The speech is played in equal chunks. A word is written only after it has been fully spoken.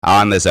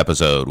On this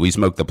episode, we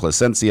smoke the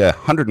Placensia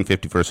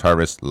 151st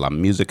Harvest La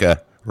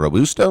Musica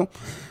Robusto.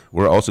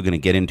 We're also going to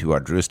get into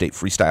our Drew Estate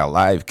Freestyle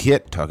Live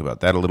kit, talk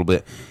about that a little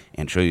bit,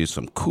 and show you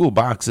some cool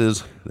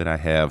boxes that I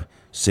have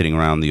sitting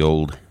around the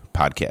old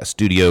podcast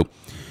studio.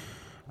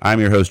 I'm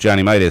your host,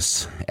 Johnny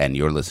Midas, and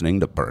you're listening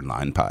to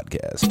Burnline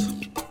Podcast.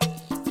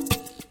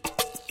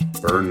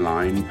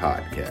 Burnline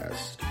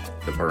Podcast.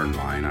 The burn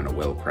line on a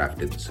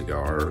well-crafted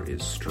cigar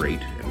is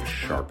straight and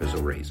sharp as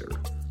a razor,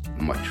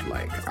 much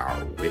like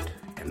our wit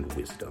and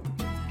wisdom.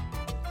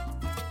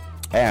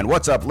 And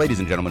what's up, ladies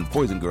and gentlemen,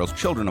 boys and girls,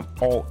 children of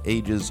all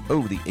ages,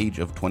 over the age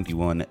of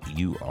 21,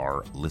 you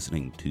are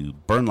listening to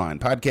Burnline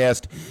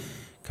Podcast,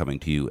 coming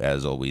to you,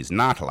 as always,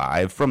 not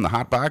live from the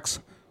Hot Box,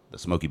 the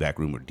smoky back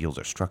room where deals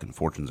are struck and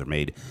fortunes are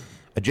made,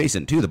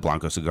 adjacent to the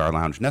Blanco Cigar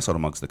Lounge, nestled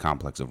amongst the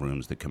complex of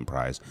rooms that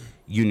comprise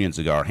Union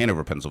Cigar,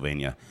 Hanover,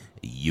 Pennsylvania,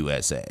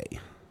 USA.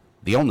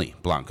 The only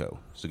Blanco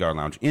Cigar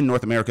Lounge in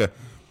North America.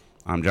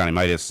 I'm Johnny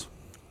Midas.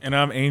 And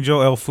I'm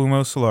Angel El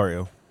Fumo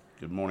Solario.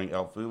 Good morning,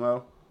 El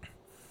Fumo.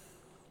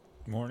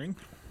 Morning.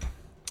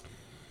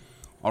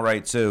 All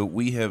right, so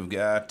we have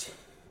got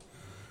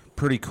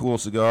pretty cool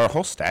cigar, a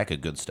whole stack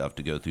of good stuff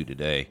to go through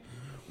today.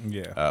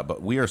 Yeah.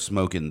 But we are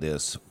smoking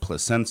this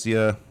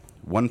Placensia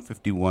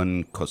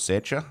 151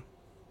 Cosecha,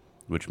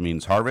 which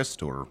means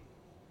harvest or...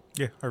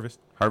 Yeah, harvest.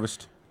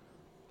 Harvest.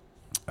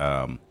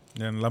 And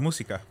La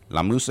Musica.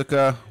 La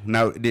Musica.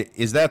 Now,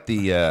 is that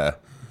the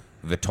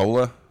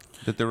Vitola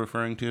that they're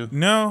referring to?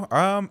 No,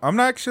 I'm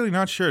not actually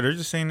not sure. They're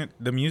just saying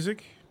the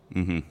music.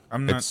 Mm-hmm.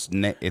 I'm not.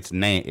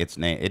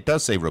 It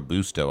does say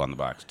Robusto on the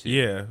box too.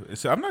 Yeah,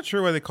 so I'm not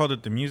sure why they called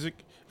it the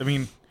music. I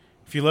mean,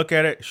 if you look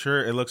at it,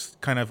 sure, it looks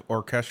kind of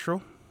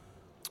orchestral.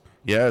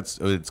 Yeah,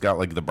 it's got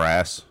like the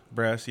brass.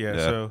 Brass, yeah.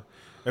 So,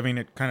 I mean,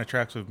 it kind of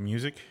tracks with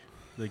music.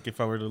 Like if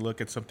I were to look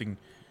at something,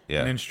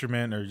 an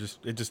instrument, or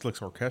it just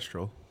looks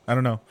orchestral. I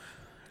don't know.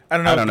 I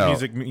don't know what the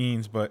music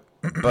means, but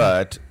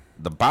but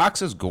the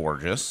box is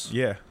gorgeous.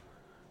 Yeah.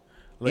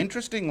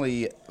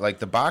 Interestingly, like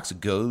the box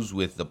goes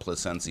with the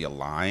Placensia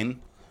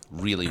line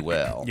really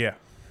well. Yeah.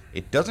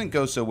 It doesn't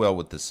go so well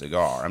with the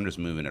cigar. I'm just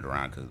moving it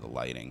around because of the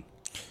lighting.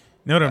 You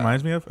know what it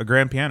reminds me of? A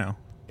grand piano.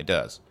 It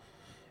does.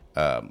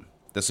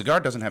 The cigar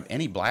doesn't have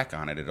any black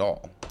on it at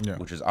all,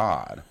 which is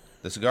odd.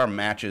 The cigar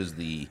matches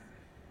the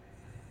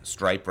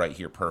stripe right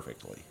here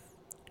perfectly.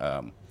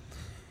 And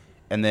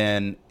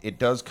then it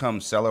does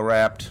come cellar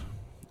wrapped.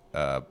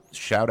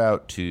 Shout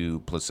out to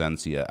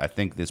Placensia. I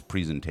think this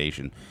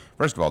presentation,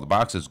 first of all, the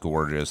box is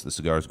gorgeous. The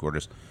cigar is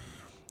gorgeous.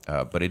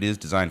 But it is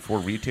designed for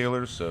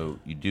retailers, so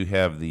you do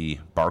have the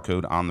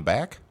barcode on the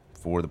back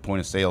for the point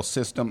of sale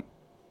system.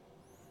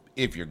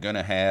 If you're going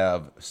to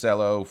have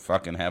cello,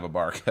 fucking have a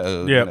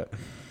barcode. Yep.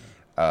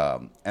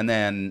 And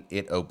then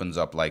it opens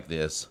up like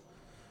this.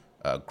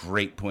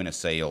 Great point of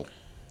sale.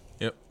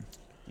 Yep.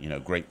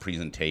 Great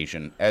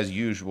presentation. As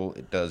usual,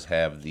 it does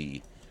have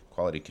the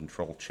quality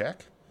control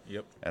check.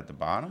 Yep. At the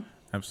bottom.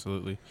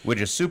 Absolutely. Which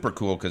is super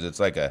cool because it's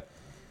like a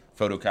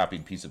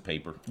photocopied piece of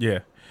paper. Yeah.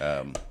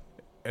 And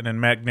then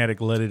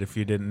magnetic lid if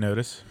you didn't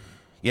notice.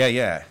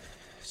 Yeah.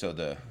 So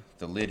the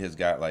lid has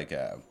got like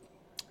a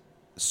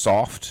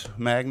soft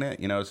magnet,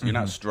 so you're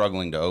not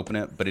struggling to open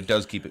it, but it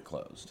does keep it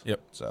closed.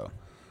 Yep. So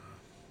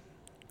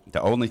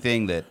the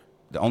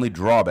only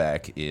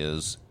drawback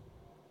is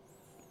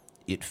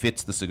it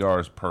fits the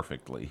cigars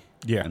perfectly.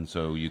 Yeah. And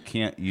so you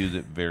can't use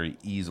it very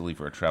easily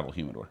for a travel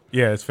humidor.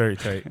 Yeah, it's very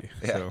tight.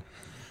 Yeah. So.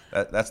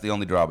 That's the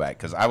only drawback,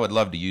 because I would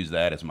love to use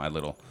that as my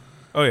little,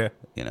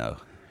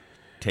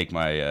 take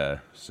my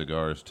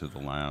cigars to the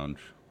lounge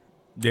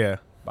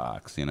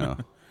box,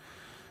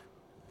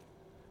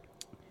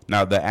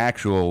 Now, the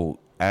actual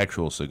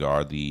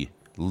cigar, the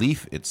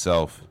leaf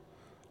itself,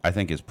 I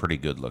think is pretty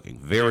good looking.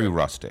 Very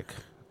rustic.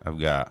 I've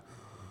got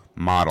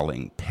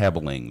modeling,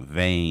 pebbling,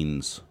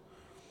 veins,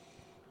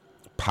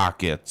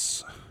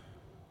 pockets.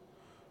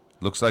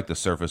 Looks like the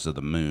surface of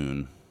the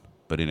moon,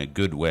 but in a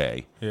good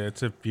way. Yeah,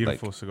 it's a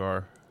beautiful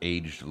cigar.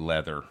 Aged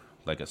leather,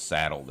 like a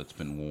saddle that's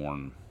been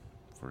worn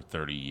for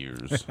 30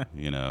 years,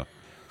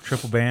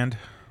 Triple band.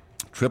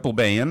 Triple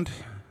band.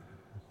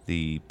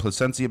 The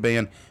Placensia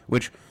band,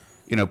 which,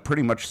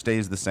 pretty much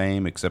stays the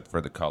same except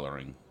for the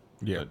coloring.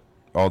 Yeah. But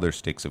all their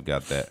sticks have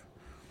got that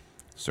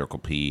Circle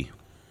P.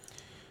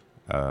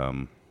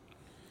 The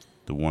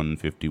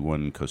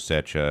 151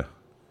 Cosecha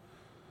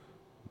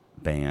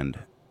band.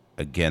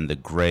 Again, the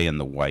gray and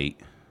the white,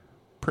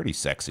 pretty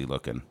sexy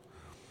looking.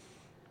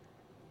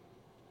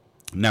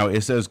 Now,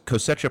 it says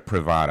Cosecha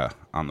Privada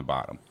on the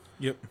bottom.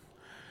 Yep.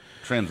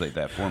 Translate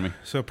that for me.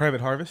 So,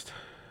 private harvest.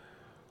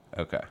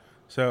 Okay.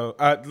 So,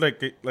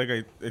 like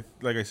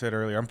I said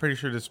earlier, I'm pretty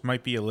sure this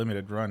might be a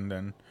limited run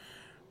then.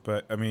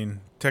 But, I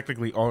mean,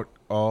 technically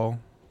all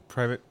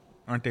private,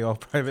 aren't they all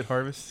private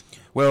harvests?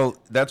 Well,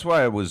 that's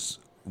why I was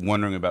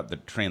wondering about the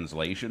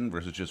translation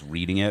versus just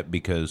reading it,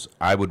 because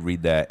I would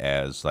read that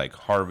as like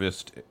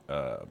harvest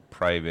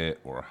private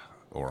or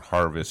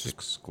harvest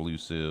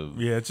exclusive.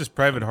 Yeah, it's just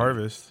private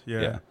harvest.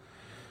 Yeah.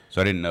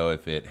 So I didn't know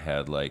if it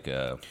had like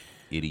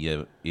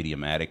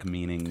idiomatic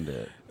meaning?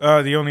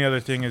 The only other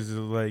thing is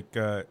like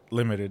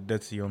limited.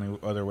 That's the only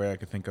other way I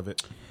could think of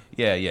it.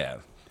 Yeah.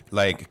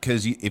 Like,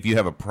 because if you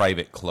have a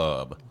private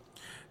club,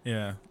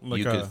 yeah, like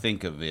you could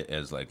think of it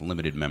as like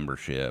limited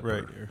membership,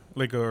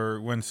 right? Or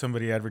when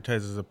somebody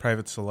advertises a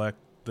private select,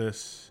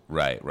 this.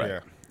 Right.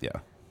 Yeah.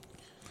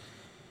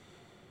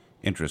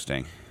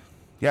 Interesting.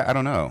 Yeah, I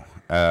don't know.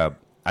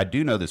 I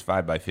do know this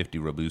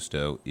 5x50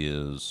 Robusto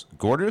is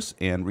gorgeous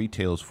and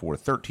retails for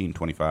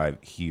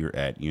 $13.25 here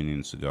at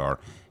Union Cigar,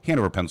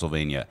 Hanover,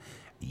 Pennsylvania,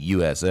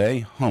 USA,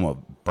 home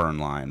of Burn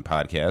Line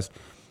podcast.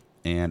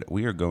 And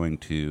we are going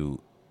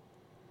to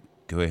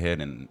go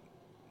ahead and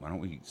why don't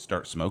we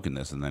start smoking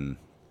this? And then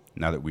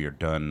now that we are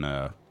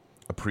done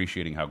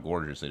appreciating how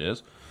gorgeous it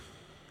is.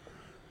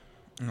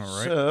 All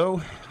right.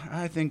 So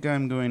I think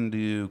I'm going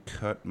to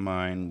cut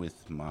mine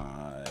with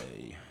my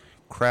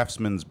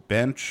Craftsman's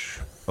Bench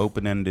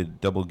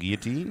open-ended double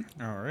guillotine.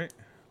 All right.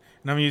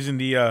 And I'm using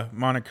the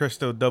Monte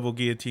Cristo double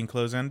guillotine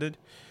close-ended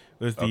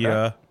with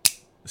the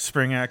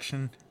spring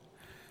action.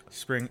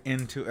 Spring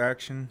into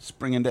action.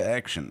 Spring into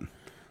action.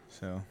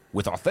 So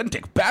with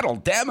authentic battle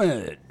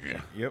damage.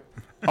 Yep.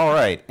 All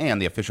right.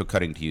 And the official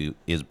cutting to you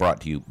is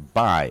brought to you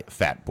by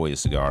Fat Boy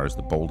Cigars.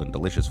 The bold and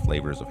delicious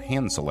flavors of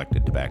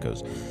hand-selected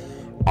tobaccos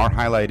are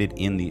highlighted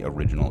in the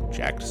original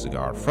Jacked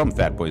cigar from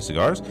Fat Boy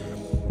Cigars.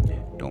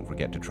 Don't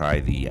forget to try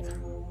the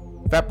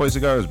Fat Boy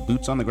Cigars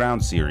Boots on the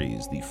Ground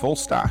series, the full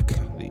stock,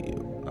 the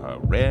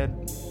red,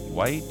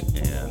 white,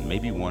 and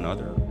maybe one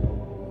other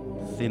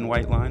thin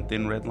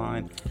red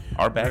line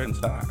are back in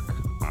stock.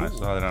 I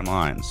saw that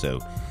online. So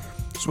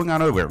swing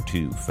on over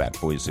to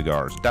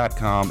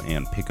fatboycigars.com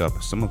and pick up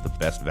some of the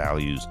best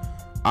values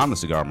on the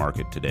cigar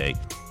market today.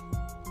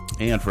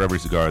 And for every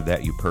cigar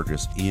that you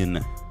purchase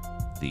in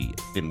the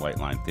thin white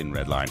line, thin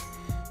red line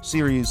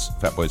series,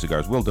 Fat Boy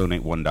Cigars will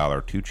donate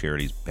 $1 to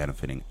charities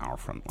benefiting our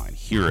frontline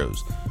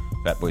heroes.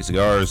 Fat Boy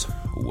Cigars,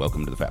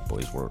 welcome to the Fat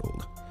Boys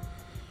world.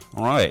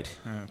 All right.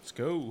 Let's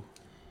go.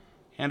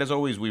 And as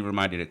always, we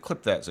remind you to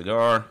clip that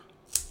cigar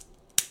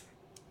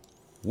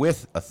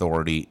with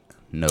authority,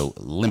 no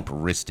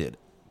limp-wristed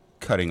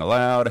cutting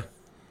allowed.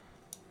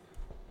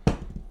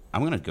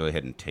 I'm going to go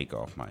ahead and take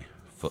off my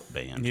foot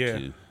band,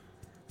 too.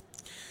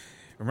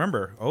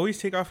 Remember, always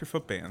take off your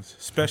foot bands,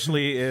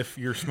 especially if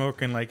you're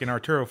smoking like an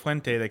Arturo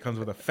Fuente that comes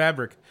with a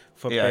fabric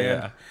foot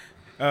band.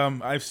 Yeah.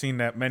 I've seen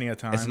that many a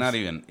time. It's not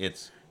even,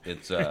 it's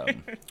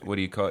what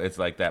do you call it? It's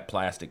like that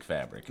plastic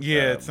fabric.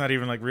 Yeah, it's not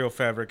even like real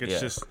fabric.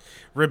 It's just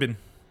ribbon.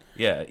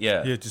 Yeah.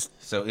 Yeah, just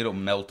so it'll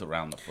melt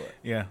around the foot.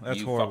 Yeah,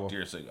 that's horrible. You fucked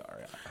your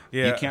cigar.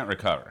 Yeah. You can't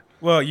recover.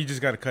 Well, you just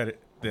got to cut it.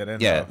 That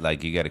end off.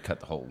 Like you got to cut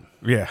the hole.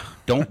 Yeah.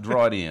 Don't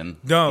draw it in.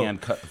 No. And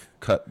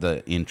cut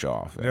the inch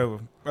off.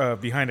 No,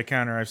 behind the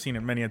counter, I've seen it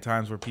many a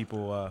times where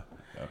people,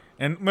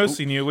 and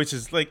mostly new, which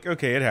is like,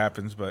 okay, it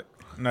happens, but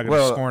I'm not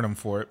going to scorn them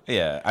for it.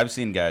 Yeah, I've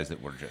seen guys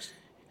that were just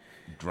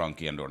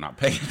drunk and or not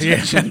paying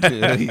attention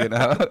to it, you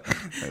know?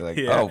 They're like,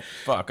 oh,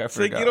 fuck, I forgot. It's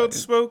like, you don't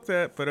smoke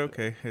that, but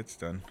okay, it's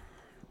done.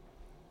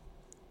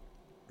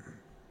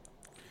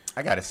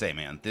 I got to say,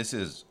 man, this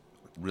is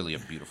really a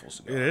beautiful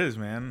cigar. It is,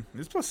 man.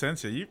 It's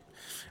Placensia. You've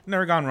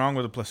never gone wrong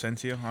with a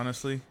Placensia,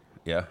 honestly.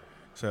 Yeah.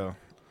 So.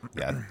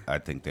 Yeah, I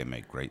think they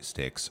make great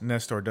sticks.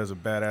 Nestor does a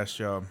badass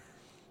job.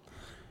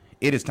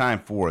 It is time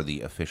for the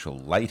official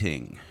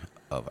lighting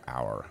of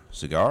our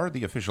cigar.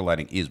 The official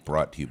lighting is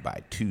brought to you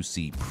by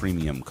 2C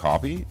Premium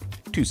Coffee,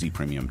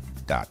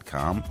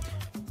 2cpremium.com.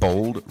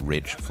 Bold,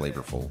 rich,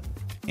 flavorful,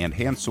 and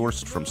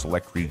hand-sourced from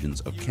select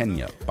regions of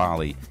Kenya,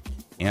 Bali,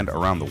 and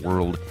around the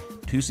world.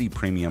 2C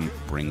Premium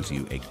brings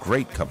you a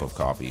great cup of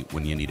coffee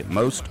when you need it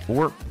most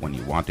or when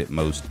you want it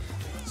most.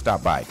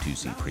 Stop by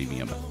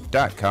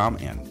 2cpremium.com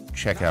and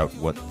check out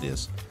what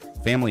this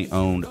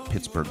family-owned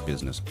Pittsburgh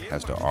business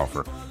has to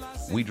offer.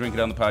 We drink it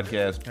on the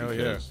podcast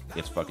because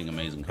it's fucking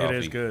amazing coffee. It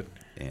is good.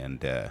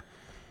 And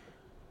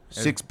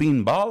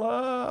six-bean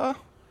baller.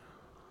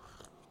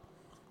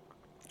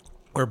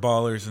 We're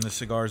ballers, and the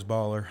cigar's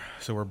baller,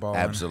 so we're balling.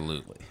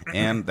 Absolutely.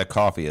 And the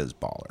coffee is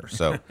baller.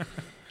 So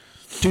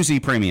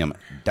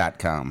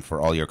 2cpremium.com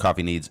for all your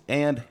coffee needs.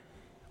 And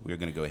we're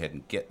going to go ahead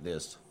and get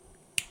this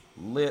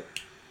lit.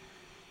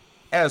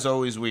 As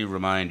always, we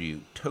remind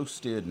you,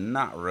 toasted,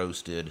 not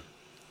roasted.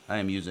 I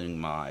am using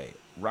my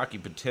Rocky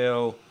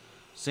Patel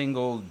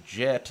single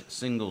jet,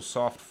 single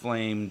soft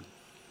flame,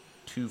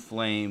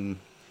 2-flame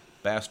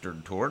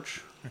bastard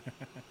torch.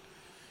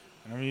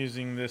 I'm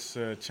using this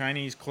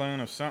Chinese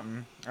clone of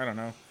something. I don't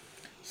know.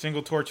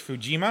 Single torch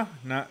Fujima,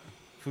 not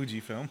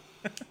Fujifilm.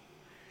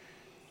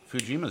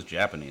 Fujima's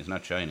Japanese,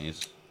 not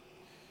Chinese.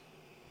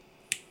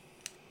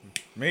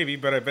 Maybe,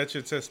 but I bet you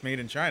it says made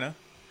in China.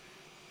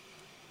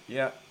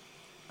 Yeah.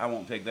 I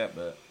won't take that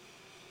bet.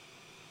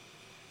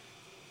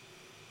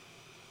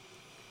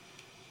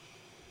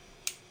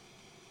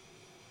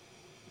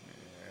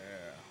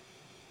 Yeah.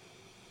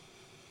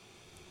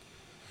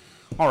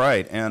 All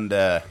right, and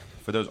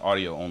for those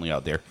audio only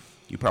out there,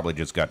 you probably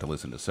just got to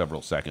listen to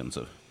several seconds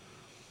of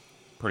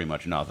pretty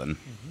much nothing.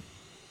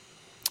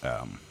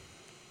 Mm-hmm.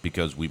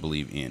 Because we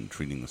believe in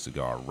treating the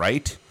cigar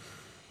right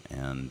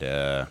And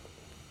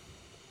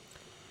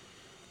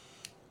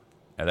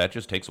that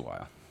just takes a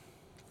while,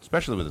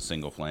 especially with a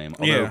single flame.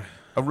 Although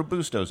a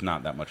robusto's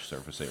not that much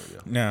surface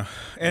area. No,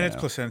 and it's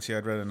Placensia.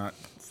 I'd rather not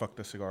fuck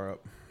the cigar up.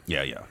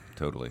 Yeah,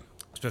 totally.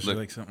 Especially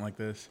like something like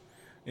this.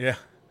 Yeah.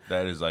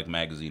 That is like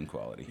magazine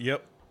quality.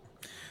 Yep.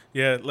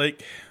 Yeah,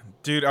 like,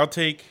 dude, I'll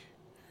take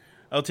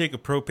a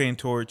propane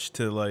torch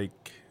to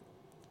like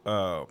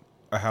a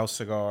house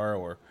cigar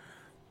or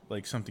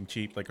like something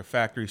cheap, like a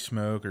factory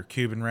smoke or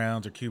Cuban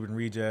rounds or Cuban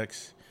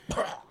rejects.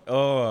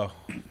 Oh,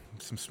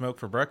 some smoke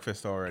for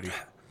breakfast already.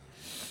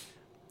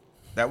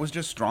 That was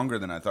just stronger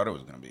than I thought it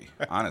was going to be,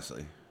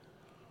 honestly.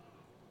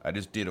 I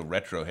just did a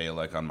retrohale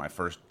like on my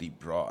first deep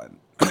draw.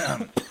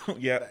 And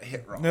yeah,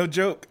 hit wrong. No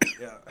joke.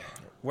 Yeah.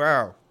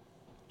 Wow.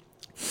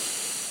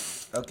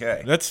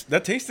 Okay.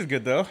 That tasted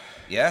good though.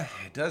 Yeah,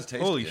 it does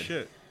taste Holy good.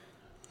 shit.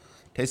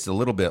 Tastes a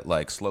little bit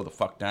like slow the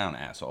fuck down,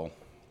 asshole.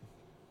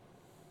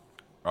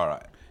 All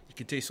right. You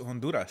can taste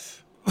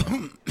Honduras.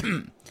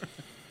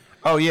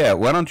 Oh, yeah.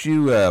 Why don't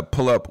you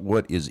pull up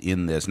what is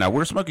in this? Now,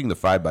 we're smoking the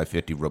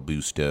 5x50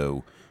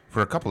 Robusto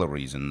for a couple of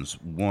reasons.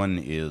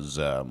 One is,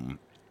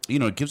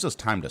 it gives us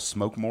time to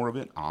smoke more of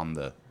it on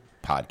the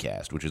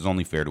podcast, which is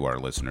only fair to our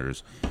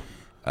listeners.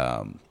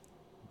 The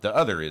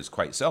other is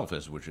quite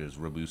selfish, which is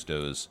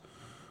Robusto's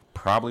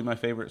probably my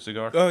favorite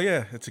cigar. Oh,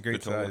 yeah. It's a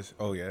great size.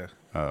 Oh, yeah.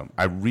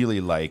 I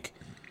really like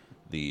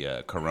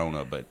the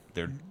Corona, but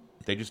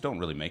they just don't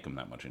really make them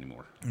that much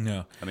anymore.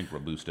 No. I think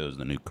Robusto is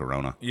the new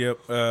Corona.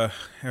 Yep.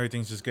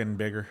 Everything's just getting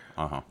bigger.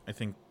 Uh-huh. I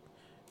think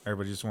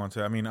everybody just wants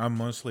to. I mean, I'm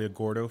mostly a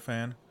Gordo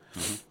fan,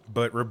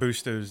 but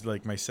Robusto is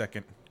like my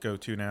second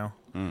go-to now.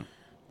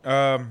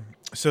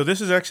 So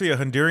this is actually a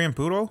Honduran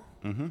puro.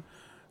 Mm-hmm.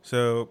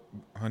 So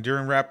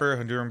Honduran wrapper,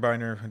 Honduran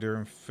binder,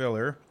 Honduran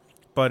filler,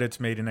 but it's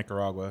made in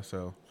Nicaragua.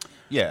 So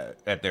yeah,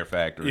 at their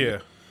factory. Yeah.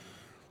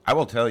 I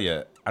will tell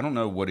you, I don't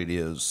know what it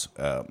is.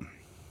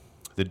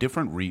 The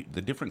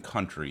different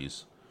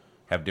countries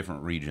have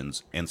different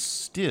regions, and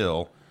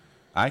still,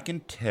 I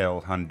can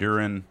tell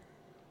Honduran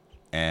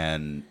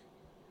and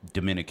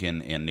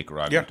Dominican and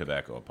Nicaraguan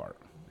tobacco apart.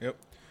 Yep.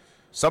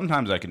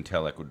 Sometimes I can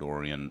tell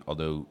Ecuadorian,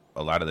 although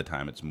a lot of the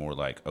time it's more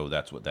like, oh,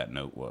 that's what that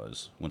note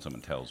was when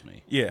someone tells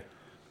me. Yeah.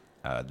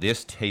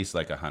 This tastes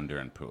like a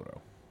Honduran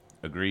puro.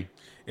 Agree?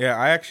 Yeah,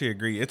 I actually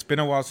agree. It's been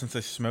a while since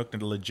I smoked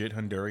a legit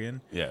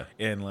Honduran. Yeah.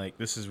 And like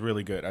this is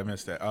really good. I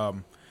missed that.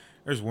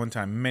 There's one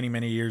time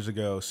many years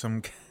ago,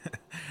 some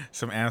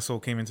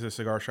asshole came into the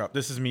cigar shop.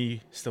 This is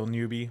me, still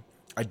newbie.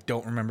 I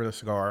don't remember the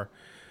cigar,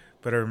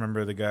 but I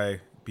remember the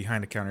guy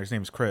behind the counter. His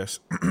name's Chris.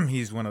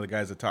 He's one of the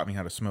guys that taught me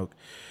how to smoke.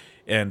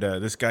 And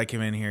this guy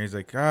came in here. He's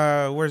like,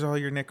 where's all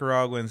your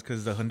Nicaraguans?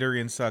 Because the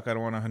Hondurans suck. I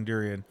don't want a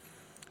Honduran.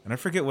 And I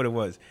forget what it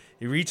was.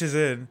 He reaches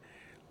in,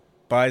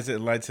 buys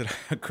it, lights it.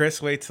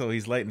 Chris waits till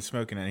he's lighting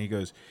smoking it. And he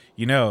goes,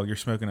 you're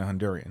smoking a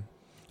Honduran.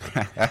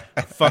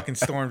 Fucking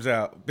storms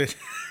out. Bitch.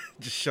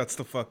 Just shuts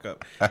the fuck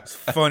up. It's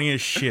funny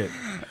as shit.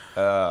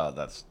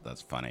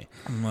 That's funny.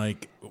 I'm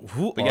like,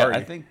 who but are yeah, you?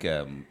 I think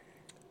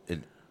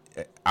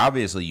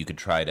obviously you could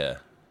try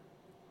to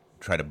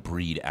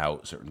breed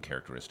out certain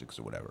characteristics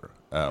or whatever.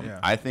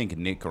 I think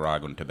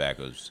Nicaraguan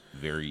tobacco is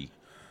very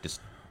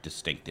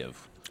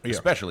distinctive,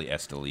 especially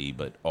Esteli,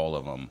 but all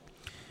of them.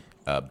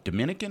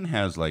 Dominican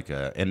has like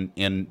and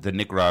the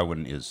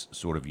Nicaraguan is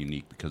sort of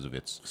unique because of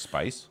its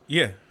spice.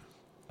 Yeah.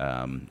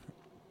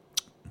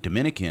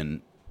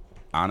 Dominican,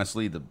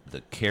 honestly, the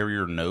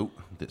carrier note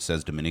that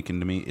says Dominican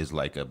to me is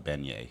like a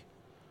beignet.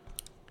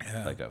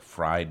 Yeah. Like a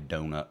fried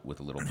donut with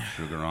a little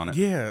sugar on it.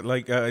 Yeah,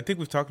 like I think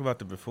we've talked about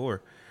that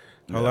before.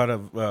 A lot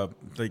of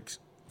like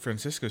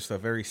Francisco stuff,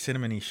 very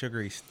cinnamony,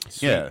 sugary,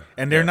 sweet. Yeah.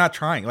 And they're not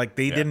trying. Like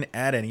they didn't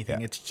add anything.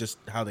 Yeah. It's just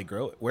how they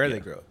grow it, where they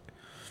grow it.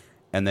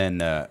 And then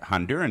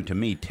Honduran to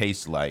me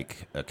tastes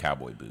like a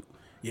cowboy boot.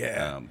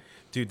 Yeah,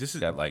 dude, this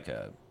is got like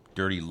a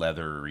dirty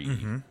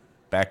leathery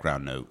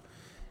background note,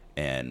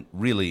 and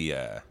really,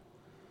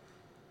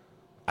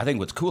 I think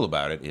what's cool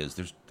about it is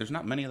there's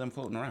not many of them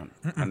floating around.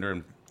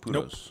 Honduran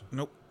puros.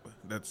 Nope.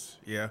 That's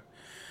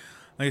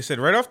like I said,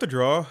 right off the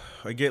draw,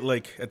 I get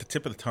like at the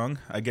tip of the tongue,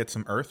 I get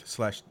some earth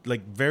 /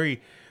 like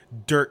very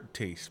dirt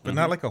taste, but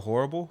not like a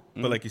horrible,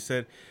 but like you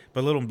said,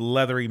 but a little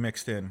leathery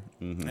mixed in.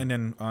 And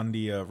then on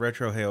the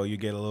retrohale, you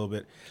get a little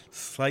bit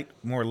slight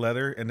more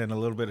leather and then a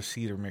little bit of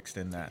cedar mixed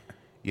in that.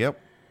 Yep.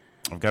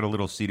 I've got a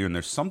little cedar, and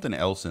there's something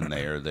else in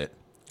there that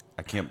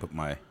I can't put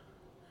my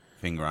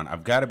finger on.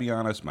 I've got to be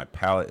honest, my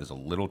palate is a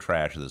little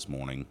trash this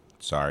morning.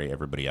 Sorry,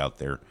 everybody out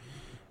there.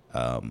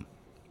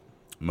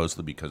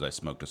 Mostly because I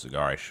smoked a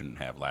cigar I shouldn't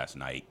have last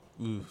night.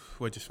 Oof,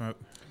 what'd you smoke?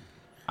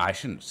 I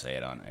shouldn't say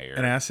it on air.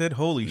 An acid?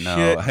 Holy shit.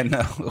 No, I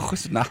know. It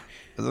was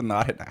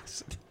not an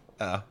acid.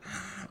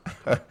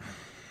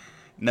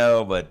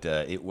 No, but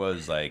it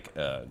was like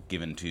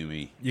given to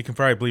me. You can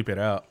probably bleep it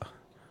out.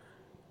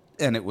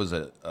 And it was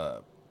a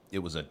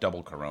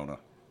double Corona.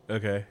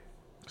 Okay.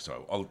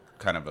 So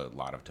kind of a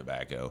lot of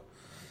tobacco.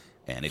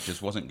 And it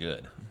just wasn't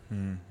good.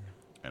 And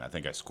I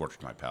think I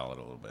scorched my palate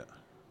a little bit.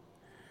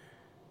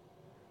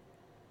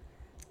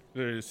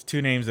 There's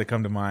two names that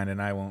come to mind,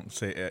 and I won't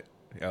say it.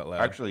 out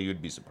loud. Actually,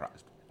 you'd be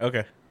surprised.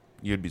 Okay.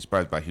 You'd be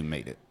surprised by who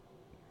made it.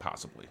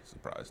 Possibly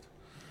surprised.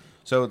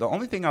 So the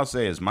only thing I'll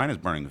say is mine is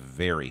burning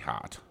very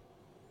hot.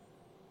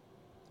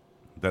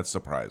 That's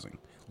surprising.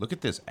 Look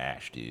at this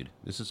ash, dude.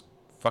 This is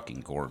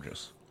fucking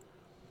gorgeous.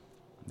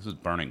 This is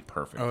burning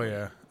perfect. Oh,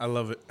 yeah. I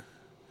love it.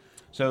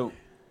 So,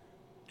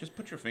 just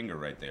put your finger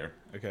right there.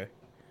 Okay.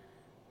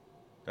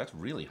 That's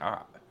really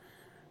hot.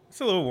 It's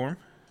a little warm.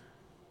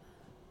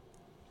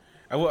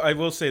 I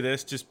will say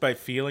this, just by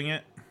feeling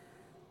it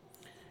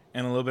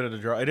and a little bit of the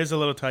draw. It is a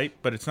little tight,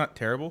 but it's not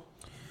terrible.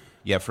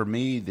 Yeah, for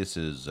me, this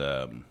is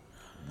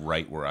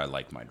right where I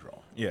like my draw.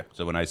 Yeah.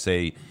 So when I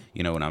say,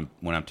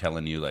 when I'm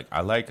telling you, like,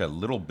 I like a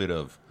little bit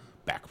of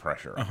back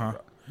pressure. Uh-huh.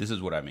 This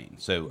is what I mean.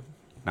 So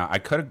now I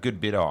cut a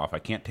good bit off. I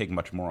can't take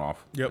much more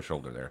off Yep. the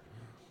shoulder there.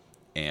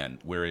 And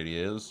where it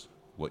is,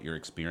 what you're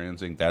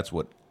experiencing, that's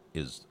what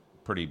is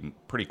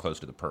pretty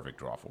close to the perfect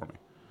draw for me.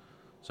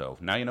 So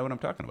now you know what I'm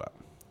talking about.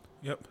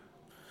 Yep.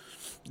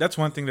 That's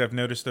one thing that I've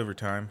noticed over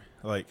time.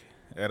 Like,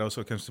 that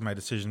also comes to my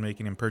decision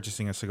making in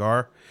purchasing a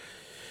cigar,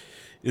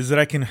 is that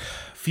I can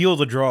feel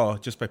the draw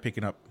just by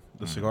picking up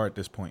the cigar at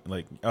this point.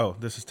 Like, oh,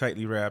 this is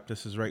tightly wrapped.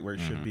 This is right where it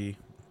should be.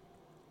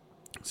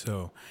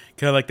 So,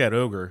 kind of like that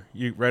ogre.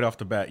 You right off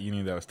the bat, you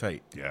knew that was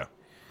tight. Yeah.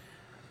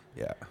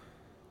 Yeah.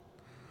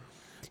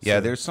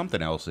 Yeah, there's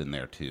something else in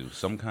there, too.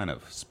 Some kind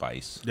of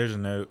spice. There's a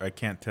note. I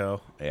can't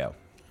tell. Yeah.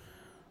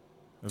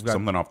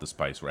 Something off the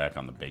spice rack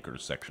on the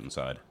baker's section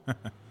side.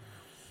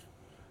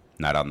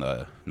 Not on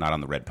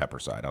the red pepper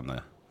side, on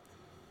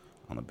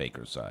the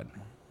baker's side.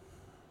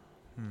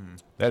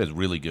 That is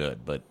really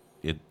good, but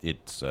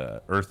it's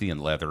earthy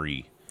and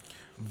leathery.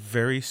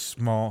 Very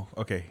small.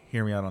 Okay,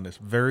 hear me out on this.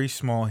 Very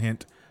small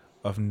hint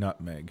of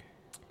nutmeg.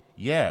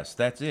 Yes,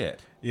 that's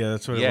it. Yeah,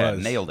 that's what it Yeah,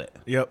 was. nailed it.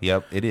 Yep.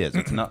 Yep, it is.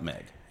 It's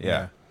nutmeg. Yeah.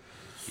 Yeah.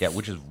 Yeah,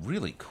 which is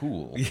really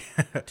cool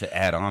to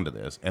add on to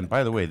this. And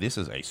by the way, this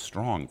is a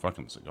strong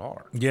fucking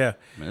cigar. Yeah.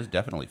 I mean, it's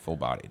definitely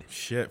full-bodied.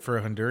 Shit, for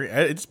a Honduran.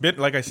 It's been,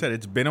 like I said,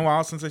 it's been a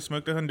while since I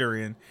smoked a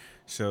Honduran.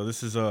 So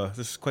this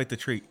is quite the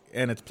treat.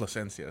 And it's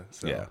Placensia.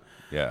 So. Yeah,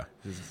 yeah.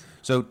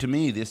 So to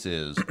me, this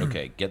is,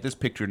 okay, get this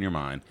picture in your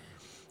mind.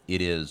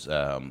 It is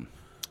the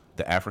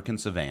African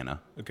savanna.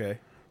 Okay.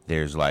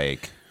 There's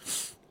like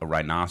a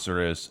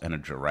rhinoceros and a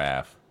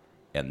giraffe,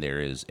 and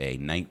there is a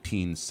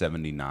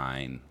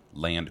 1979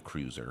 Land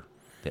Cruiser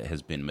that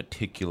has been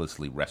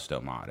meticulously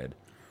resto-modded.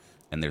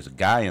 And there's a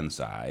guy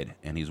inside,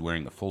 and he's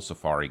wearing the full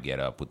safari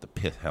getup with the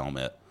pith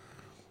helmet,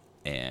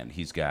 and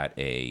he's got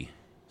a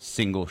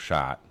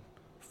single-shot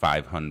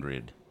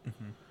 500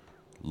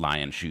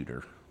 Lion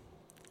shooter,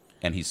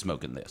 and he's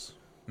smoking this.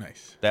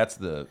 Nice. That's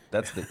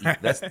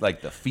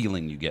like the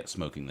feeling you get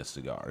smoking this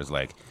cigar. Is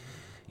like,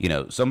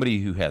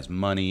 somebody who has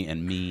money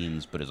and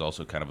means, but is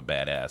also kind of a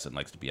badass and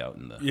likes to be out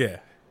in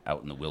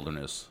the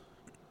wilderness.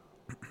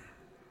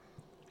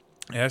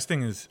 Yeah, this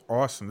thing is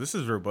awesome. This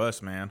is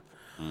robust, man.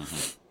 I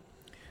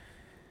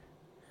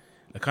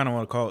kind of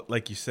want to call it,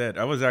 like you said,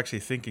 I was actually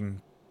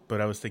thinking,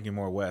 but I was thinking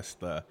more west.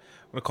 I want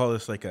to call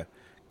this like a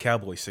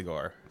cowboy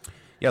cigar.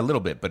 Yeah, a little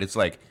bit, but it's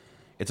like,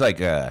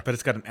 but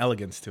it's got an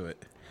elegance to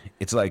it.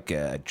 It's like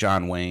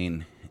John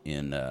Wayne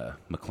in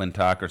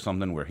McClintock or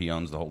something, where he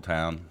owns the whole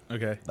town.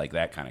 Okay. Like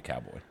that kind of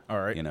cowboy.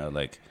 All right.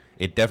 Like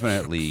it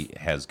definitely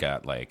has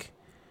got like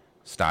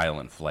style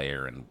and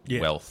flair and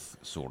wealth,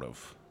 sort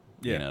of.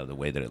 Yeah. The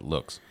way that it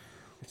looks.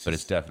 But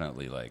it's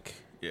definitely like,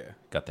 Yeah.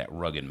 got that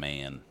rugged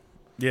man.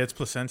 Yeah, it's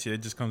Placensia.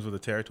 It just comes with the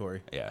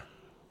territory. Yeah.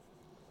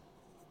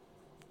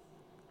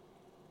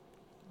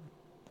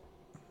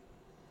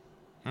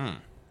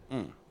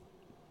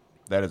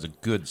 That is a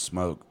good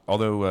smoke.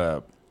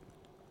 Although,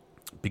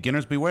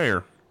 beginners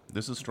beware.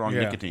 This is strong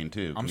nicotine,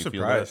 too. I'm Can you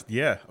feel surprised. that?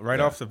 Yeah,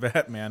 right off the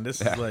bat, man. This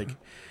is like,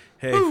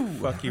 hey,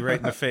 fuck you right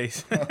in the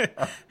face.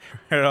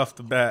 Right off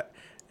the bat.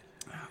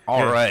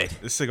 All right.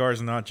 This cigar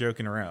is not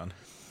joking around.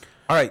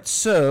 All right,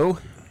 so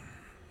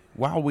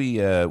while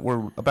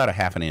we're about a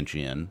half an inch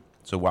in,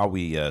 so while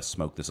we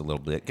smoke this a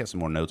little bit, get some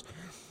more notes,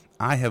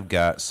 I have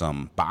got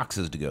some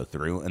boxes to go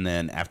through, and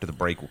then after the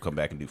break, we'll come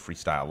back and do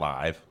Freestyle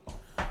Live.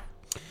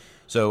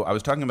 So I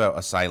was talking about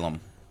Asylum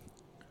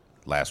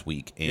last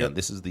week, and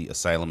this is the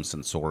Asylum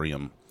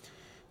Sensorium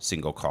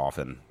single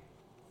coffin.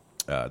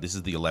 This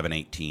is the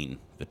 1118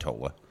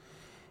 Vitola,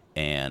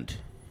 and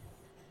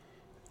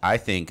I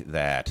think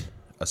that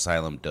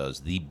Asylum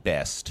does the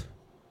best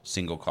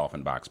single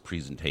coffin box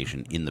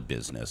presentation in the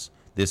business.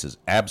 This is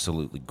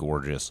absolutely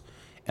gorgeous.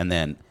 And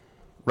then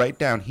right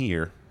down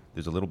here,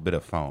 there's a little bit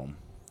of foam.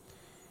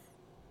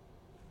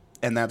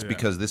 And that's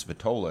because this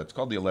Vitola, it's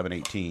called the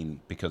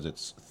 1118 because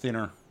it's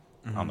thinner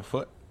on the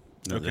foot,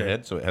 the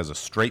head. So it has a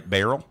straight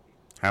barrel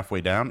halfway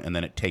down, and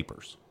then it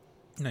tapers.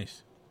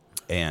 Nice.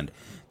 And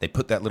they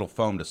put that little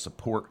foam to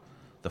support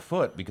the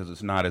foot because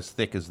it's not as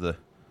thick as the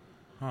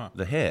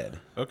head.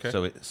 Okay.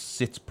 So it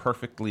sits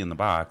perfectly in the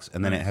box,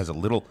 and then it has a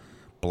little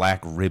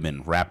black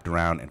ribbon wrapped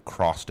around and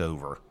crossed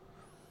over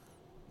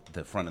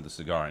the front of the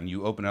cigar. And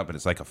you open it up, and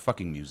it's like a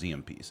fucking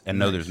museum piece. And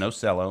no, there's no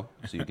cello,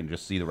 so you can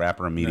just see the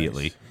wrapper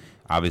immediately. Nice.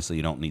 Obviously,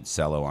 you don't need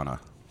cello on a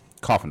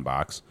coffin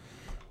box.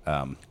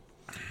 And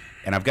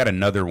I've got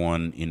another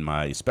one in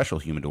my special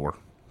humidor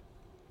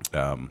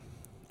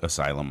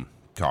Asylum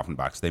coffin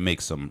box. They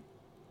make some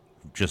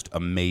just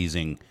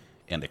amazing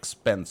and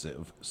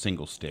expensive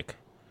single stick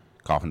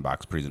coffin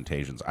box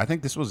presentations. I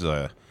think this was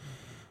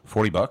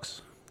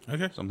 $40,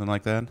 Okay. something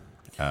like that.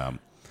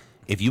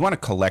 If you want to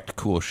collect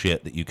cool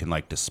shit that you can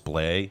like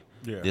display,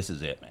 this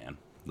is it, man.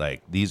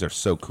 Like, these are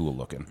so cool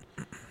looking.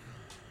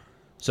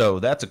 So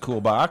that's a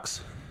cool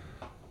box.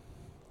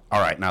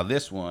 All right, now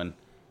this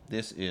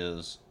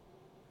is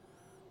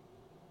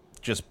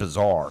just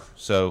bizarre.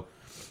 So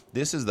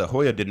this is the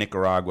Joya de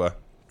Nicaragua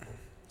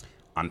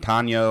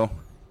Antaño,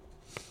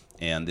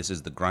 and this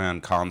is the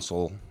Gran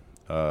Consul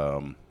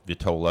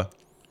Vitola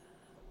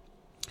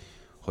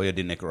Joya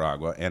de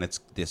Nicaragua, and it's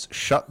this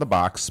Shut the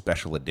Box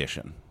special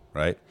edition,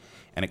 right?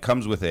 And it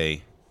comes with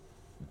a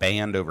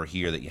band over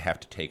here that you have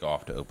to take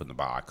off to open the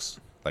box,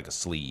 like a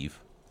sleeve,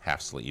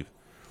 half sleeve.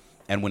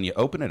 And when you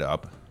open it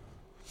up,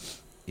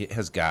 it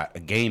has got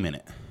a game in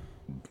it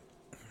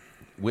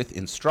with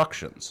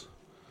instructions.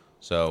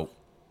 So,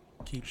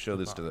 show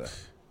this to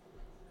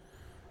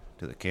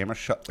the camera.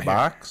 Shut the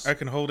box. I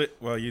can hold it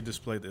while you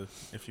display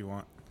this if you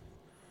want.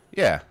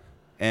 Yeah,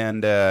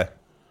 and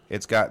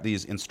it's got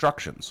these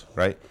instructions,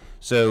 right?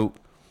 So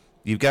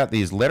you've got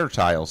these letter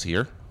tiles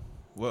here.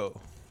 Whoa.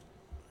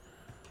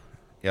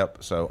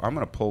 Yep, so I'm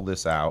going to pull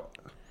this out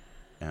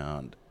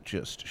and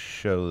just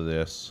show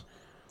this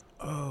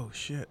Oh,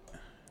 shit.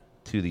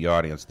 to the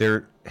audience.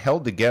 They're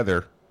held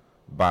together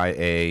by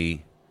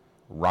a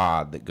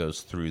rod that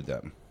goes through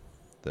them.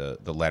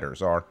 The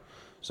letters are.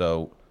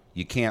 So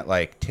you can't,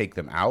 like, take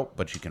them out,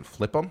 but you can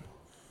flip them.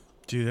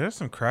 Dude, there's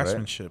some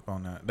craftsmanship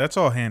on that. That's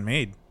all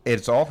handmade.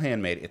 It's all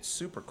handmade. It's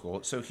super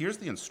cool. So here's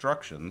the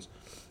instructions.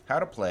 How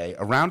to play.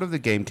 A round of the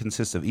game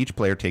consists of each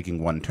player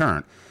taking one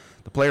turn.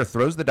 The player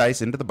throws the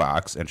dice into the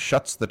box and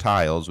shuts the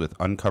tiles with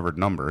uncovered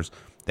numbers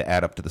that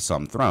add up to the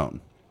sum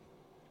thrown.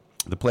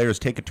 The players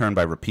take a turn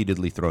by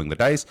repeatedly throwing the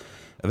dice.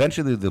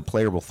 Eventually, the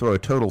player will throw a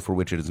total for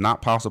which it is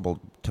not possible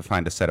to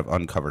find a set of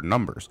uncovered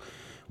numbers.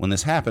 When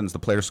this happens, the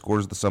player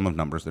scores the sum of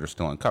numbers that are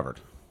still uncovered.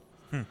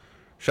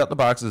 Shut the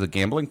Box is a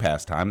gambling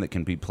pastime that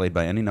can be played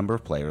by any number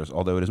of players,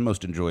 although it is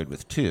most enjoyed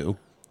with 2,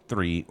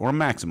 3, or a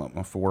maximum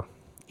of 4.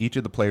 Each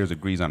of the players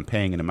agrees on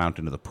paying an amount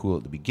into the pool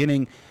at the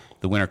beginning.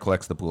 The winner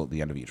collects the pool at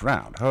the end of each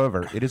round.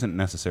 However, it isn't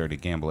necessary to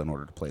gamble in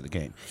order to play the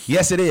game.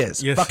 Yes, it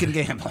is. Yes. Fucking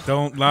gamble.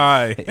 Don't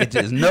lie. It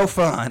is no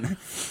fun.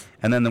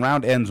 And then the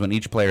round ends when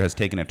each player has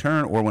taken a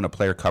turn or when a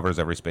player covers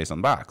every space on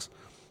the box.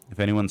 If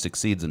anyone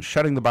succeeds in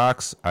shutting the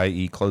box,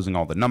 i.e. closing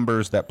all the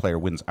numbers, that player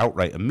wins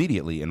outright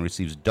immediately and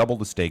receives double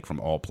the stake from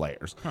all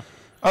players.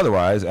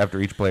 Otherwise, after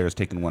each player has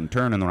taken one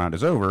turn and the round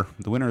is over,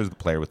 the winner is the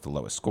player with the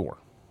lowest score.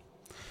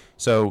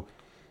 So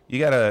you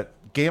got a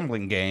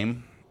gambling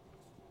game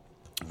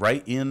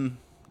right in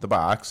the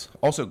box.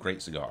 Also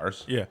great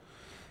cigars. Yeah.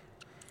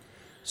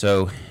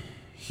 So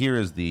here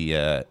is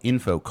the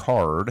info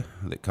card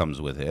that comes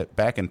with it.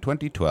 Back in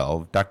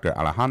 2012, Dr.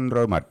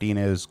 Alejandro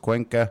Martinez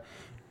Cuenca.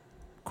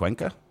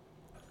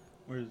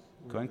 Where's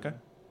Cuenca?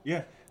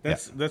 Yeah.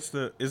 That's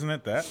the. Isn't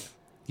it that?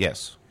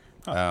 Yes.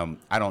 I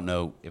don't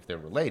know if they're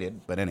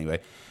related, but anyway.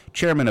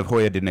 Chairman of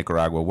Joya de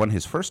Nicaragua won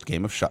his first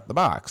game of Shut the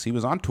Box. He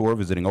was on tour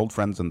visiting old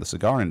friends in the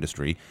cigar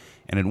industry,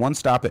 and in one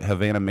stop at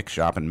Havana Mix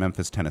Shop in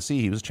Memphis, Tennessee,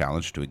 he was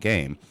challenged to a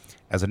game.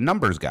 As a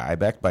numbers guy,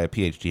 backed by a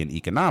PhD in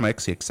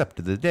economics, he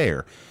accepted the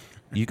dare.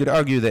 You could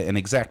argue that an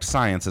exact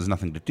science has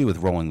nothing to do with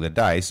rolling the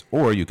dice,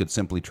 or you could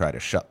simply try to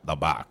shut the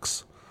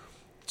box.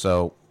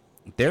 So,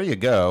 there you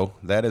go.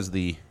 That is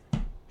the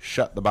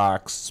Shut the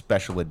Box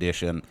special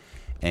edition,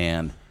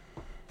 and,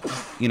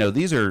 you know,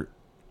 these are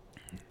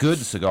good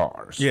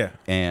cigars. Yeah.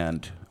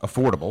 And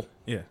affordable.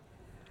 Yeah.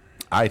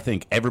 I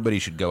think everybody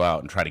should go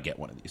out and try to get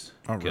one of these.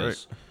 All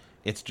right.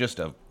 It's just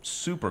a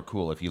super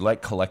cool, if you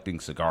like collecting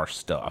cigar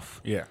stuff.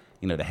 Yeah.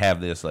 You know, to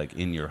have this like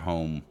in your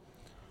home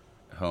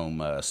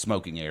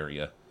smoking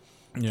area.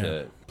 Yeah.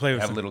 To Play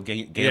with have some, a little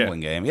gambling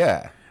game.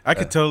 Yeah. I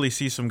could totally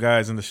see some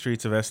guys in the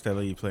streets of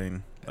Esteli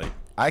playing like.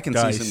 I can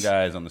dice. see some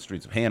guys on the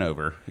streets of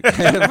Hanover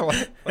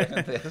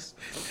playing this.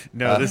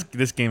 No,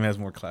 this game has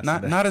more class.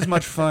 than that. Not as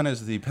much fun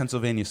as the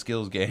Pennsylvania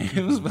skills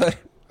games, but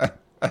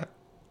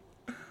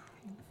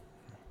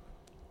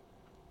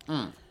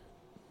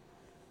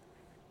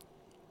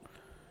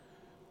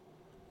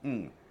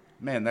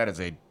Man, that is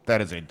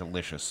a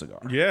delicious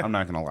cigar. Yeah. I'm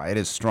not gonna lie, it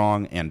is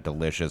strong and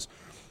delicious.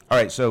 All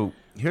right, so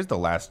here's the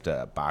last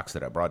box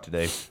that I brought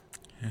today.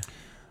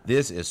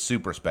 This is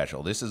super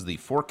special. This is the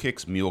 4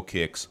 Kicks Mule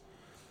Kicks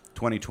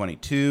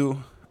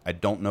 2022. I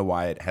don't know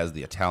why it has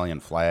the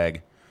Italian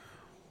flag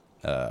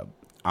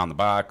on the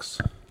box,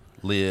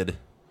 lid.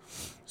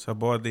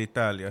 Sabor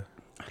d'Italia.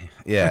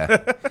 Yeah,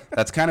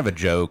 that's kind of a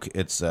joke.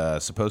 It's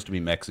supposed to be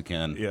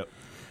Mexican. Yep.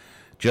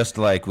 Just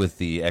like with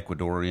the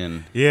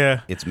Ecuadorian.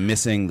 Yeah. It's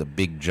missing the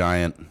big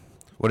giant.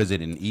 What is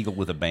it? An eagle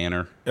with a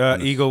banner?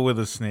 Eagle with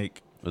a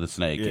snake. With a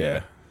snake.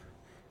 Yeah.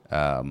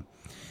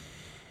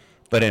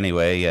 But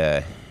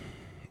anyway,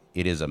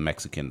 it is a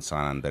Mexican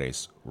San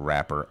Andres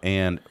wrapper,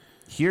 and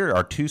here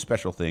are two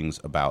special things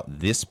about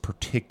this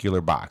particular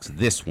box.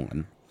 This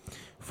one.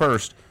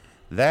 First,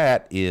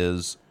 that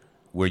is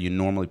where you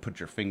normally put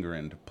your finger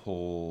in to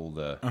pull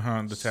the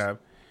tab.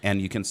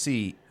 And you can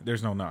see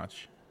there's no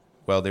notch.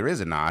 Well, there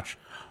is a notch.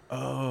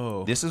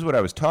 Oh. This is what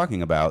I was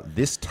talking about.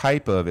 This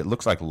type of, it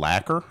looks like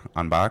lacquer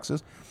on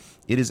boxes.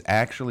 It is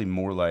actually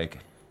more like,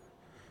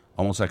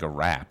 almost like a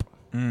wrap.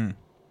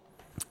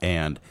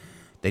 And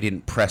they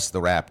didn't press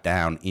the wrap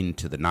down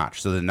into the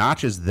notch. So the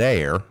notch is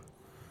there.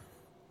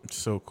 It's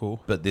so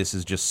cool. But this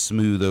is just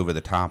smooth over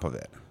the top of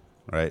it,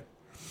 right?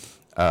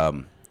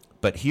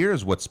 But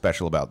here's what's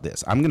special about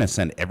this. I'm going to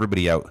send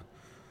everybody out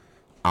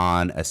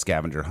on a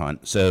scavenger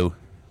hunt. So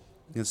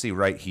you can see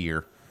right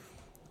here.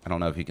 I don't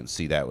know if you can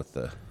see that with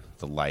the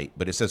light,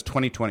 but it says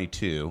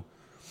 2022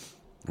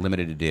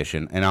 limited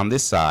edition. And on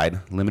this side,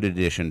 limited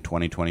edition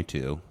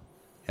 2022.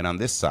 And on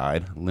this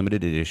side,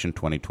 limited edition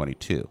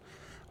 2022.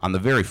 On the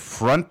very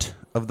front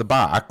of the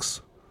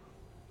box,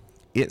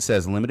 it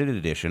says limited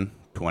edition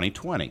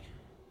 2020.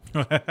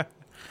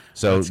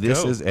 So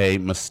this is a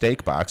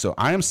mistake box. So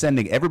I am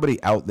sending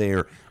everybody out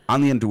there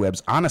on the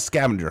interwebs on a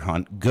scavenger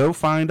hunt. Go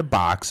find a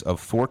box of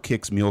 4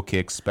 Kicks Mule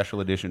Kicks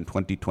Special Edition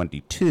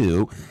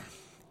 2022.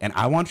 And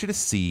I want you to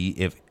see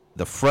if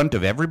the front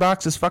of every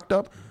box is fucked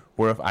up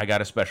or if I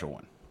got a special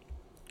one.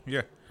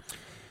 Yeah.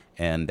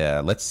 And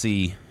let's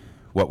see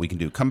what we can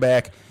do. Come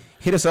back.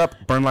 Hit us up,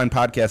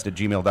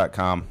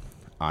 burnlinepodcast@gmail.com,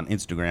 on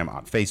Instagram,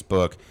 on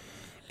Facebook,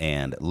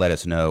 and let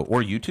us know.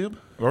 Or YouTube.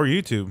 Or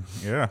YouTube,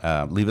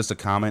 yeah. Leave us a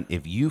comment.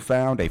 If you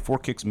found a 4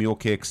 Kicks Mule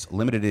Kicks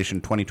limited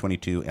edition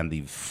 2022 and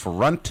the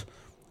front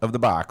of the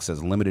box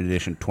says limited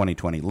edition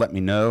 2020, let me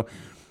know.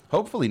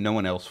 Hopefully no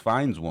one else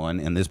finds one,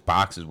 and this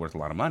box is worth a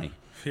lot of money.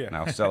 Yeah. And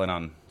I'll sell it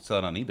on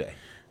eBay.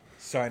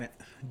 Sign it.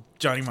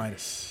 Johnny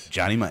Midas.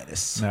 Johnny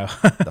Midas. No.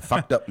 The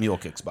fucked up Mule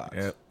Kicks box.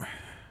 Yep.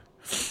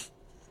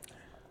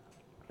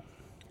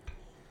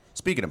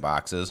 Speaking of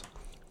boxes,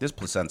 this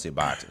Placensia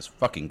box is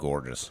fucking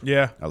gorgeous.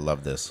 Yeah. I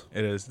love this.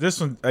 It is. This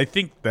one, I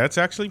think that's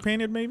actually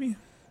painted, maybe?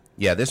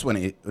 Yeah, this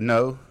one,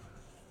 no.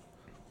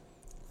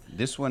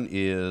 This one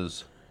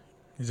is...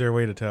 Is there a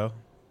way to tell?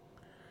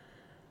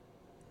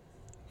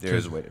 There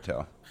is a way to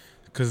tell.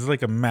 Because it's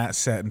like a matte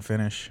satin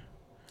finish.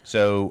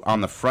 So,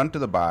 on the front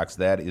of the box,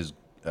 that is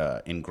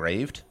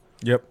engraved.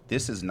 Yep.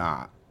 This is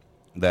not.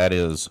 That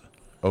is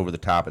over the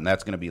top, and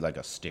that's going to be like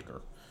a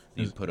sticker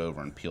you put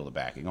over and peel the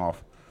backing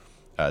off.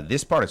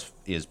 This part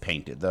is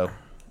painted, though.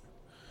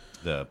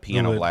 The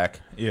piano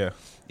black. Yeah.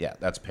 Yeah,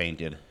 that's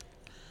painted.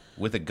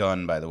 With a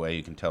gun, by the way.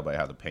 You can tell by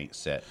how the paint's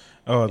set.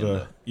 Oh,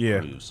 the yeah.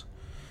 grooves.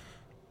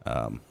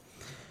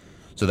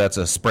 So that's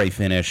a spray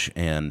finish,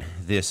 and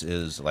this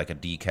is like a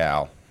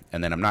decal.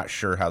 And then I'm not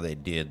sure how they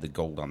did the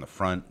gold on the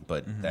front,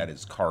 but that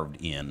is carved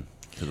in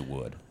to the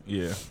wood.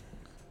 Yeah.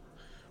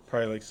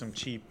 Probably like some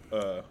cheap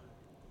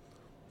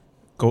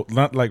gold,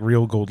 not like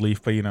real gold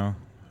leaf, but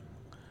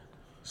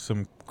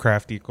some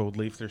crafty gold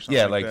leaf or something.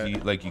 Yeah,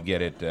 like you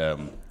get it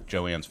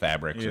Joann's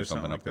Fabrics or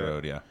something like up the that.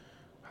 road, yeah.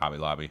 Hobby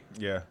Lobby.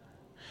 Yeah.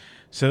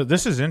 So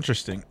this is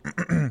interesting.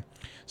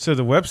 So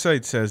the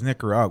website says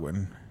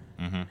Nicaraguan,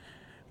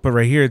 but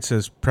right here it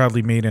says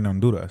proudly made in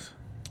Honduras.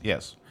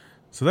 Yes.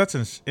 So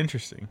that's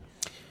interesting.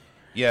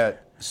 Yeah,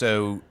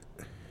 so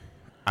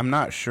I'm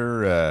not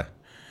sure.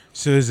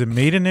 So is it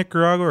made in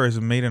Nicaragua or is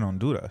it made in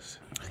Honduras?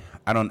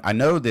 I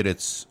know that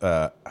it's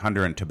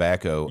Honduran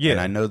tobacco, Yeah.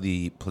 and I know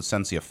the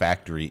Placensia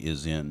factory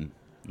is in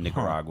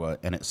Nicaragua,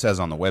 and it says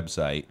on the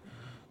website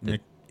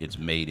that it's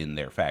made in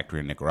their factory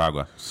in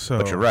Nicaragua. So,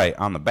 but you're right,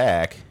 on the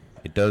back,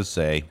 it does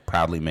say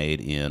proudly made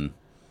in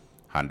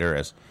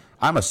Honduras.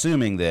 I'm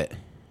assuming that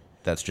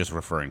that's just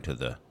referring to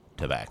the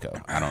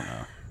tobacco. I don't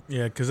know.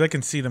 Yeah, because I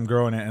can see them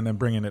growing it and then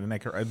bringing it to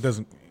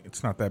Nicaragua.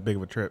 It's not that big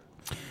of a trip.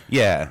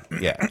 Yeah.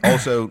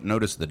 Also,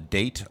 notice the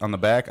date on the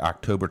back,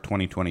 October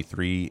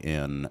 2023,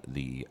 in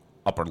the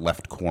upper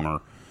left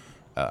corner.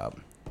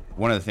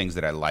 One of the things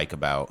that I like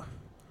about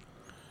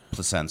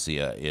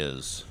Placensia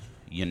is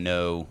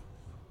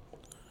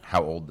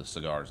how old the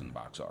cigars in the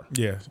box are.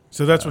 Yeah.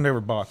 So that's when they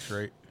were boxed,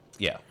 right?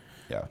 Yeah.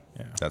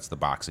 That's the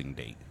boxing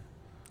date.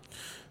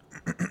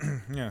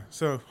 Yeah.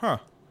 So,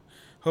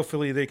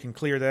 hopefully they can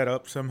clear that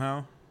up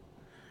somehow.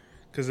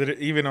 Because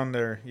even on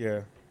their,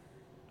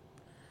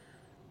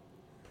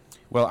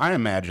 Well, I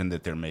imagine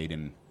that they're made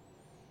in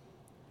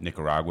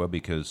Nicaragua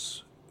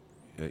because,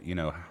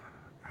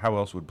 how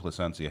else would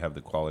Placensia have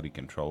the quality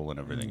control and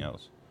everything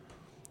else?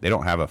 They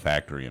don't have a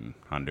factory in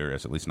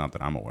Honduras, at least not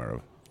that I'm aware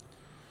of.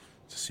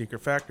 It's a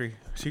secret factory.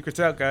 Secret's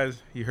out,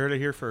 guys. You heard it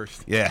here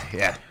first.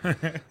 Yeah.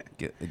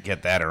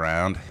 Get that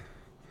around.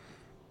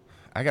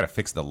 I got to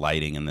fix the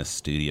lighting in this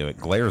studio. It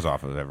glares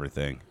off of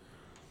everything.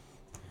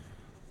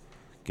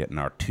 Getting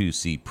our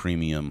 2C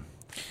premium.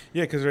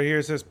 Yeah, because right here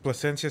it says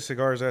Placensia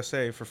Cigars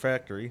SA for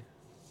factory.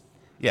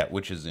 Yeah,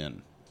 which is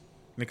in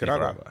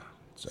Nicaragua.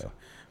 So,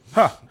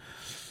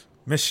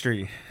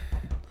 mystery.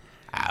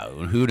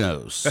 Who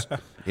knows?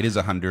 It is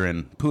a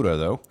Honduran puro,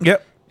 though.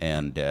 Yep.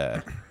 And,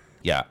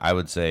 I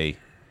would say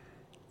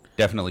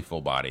definitely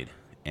full-bodied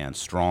and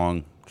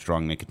strong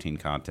nicotine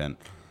content.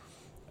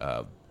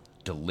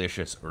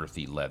 Delicious,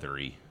 earthy,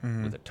 leathery,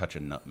 with a touch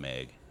of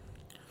nutmeg.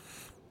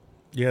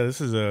 Yeah, this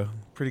is a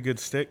pretty good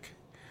stick.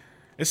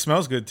 It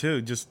smells good,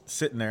 too, just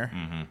sitting there.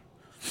 Mm-hmm.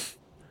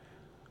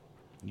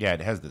 Yeah,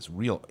 it has this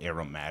real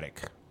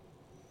aromatic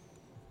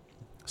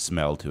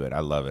smell to it. I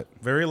love it.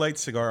 Very light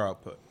cigar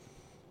output.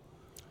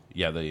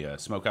 Yeah, the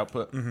smoke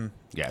output. Mm-hmm.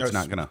 Yeah, it's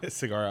not gonna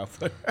cigar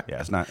output. yeah,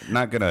 it's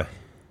not gonna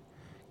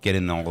get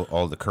in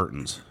all the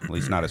curtains. At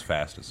least not as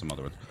fast as some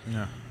other ones.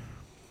 Yeah.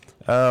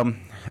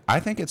 I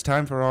think it's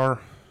time for our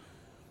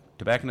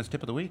tobacconist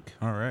tip of the week.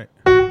 All right.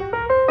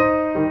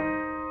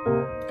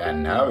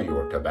 And now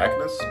your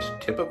tobacconist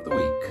tip of the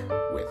week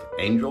with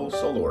Angel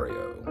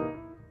Solorio.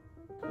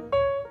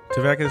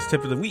 Tobacconist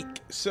tip of the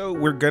week. So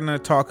we're going to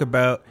talk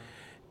about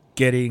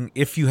getting,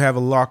 if you have a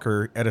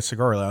locker at a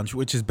cigar lounge,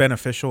 which is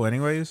beneficial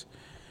anyways.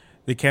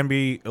 They can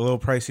be a little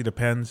pricey,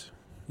 depends,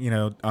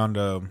 on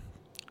the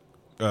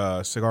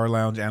cigar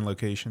lounge and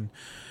location.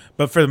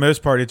 But for the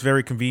most part, it's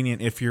very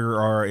convenient if you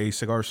are a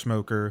cigar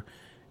smoker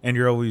and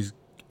you're always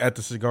at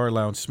the cigar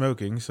lounge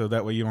smoking, so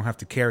that way you don't have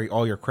to carry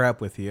all your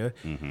crap with you.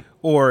 Mm-hmm.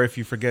 Or if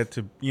you forget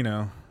to,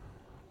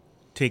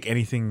 take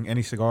any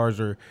cigars,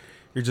 or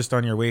you're just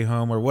on your way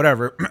home or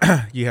whatever,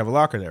 you have a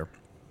locker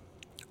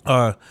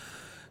there.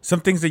 Some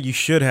things that you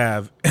should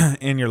have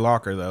in your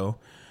locker, though,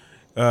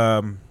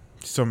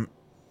 some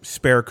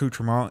spare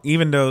accoutrement,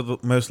 even though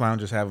most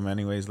lounges have them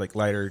anyways, like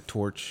lighter,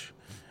 torch,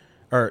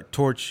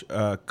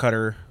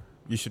 cutter.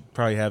 You should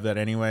probably have that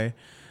anyway.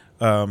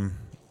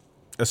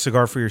 A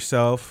cigar for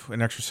yourself,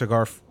 an extra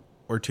cigar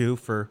or two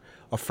for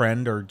a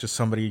friend or just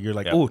somebody you're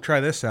like, oh, try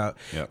this out.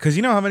 Because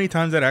you know how many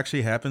times that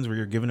actually happens where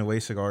you're giving away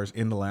cigars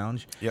in the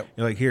lounge? Yep.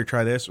 You're like, here,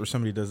 try this, or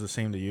somebody does the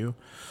same to you.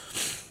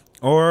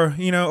 Or,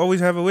 always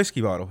have a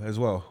whiskey bottle as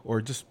well,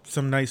 or just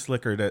some nice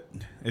liquor that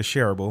is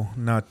shareable,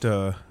 not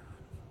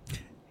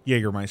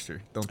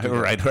Jägermeister. Don't do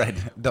that. Right.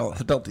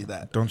 Don't do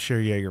that. Don't share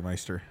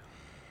Jägermeister.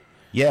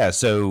 Yeah,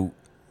 so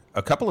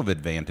a couple of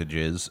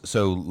advantages.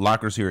 So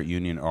lockers here at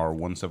Union are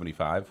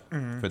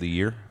 $175 for the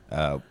year.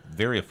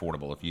 Very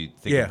affordable if you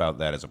think about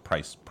that as a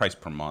price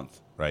per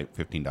month, right?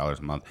 $15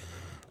 a month.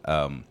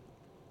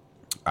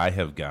 I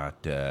have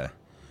got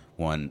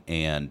one,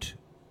 and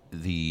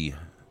the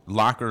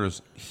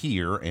lockers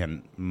here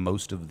and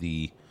most of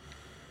the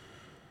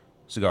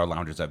cigar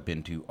lounges I've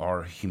been to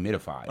are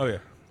humidified. Oh, yeah.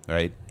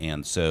 Right?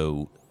 And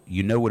so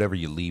whatever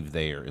you leave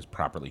there is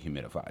properly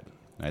humidified.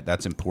 Right,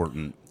 that's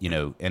important,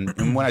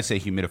 and when I say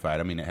humidified,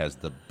 I mean it has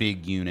the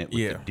big unit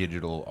with the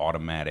digital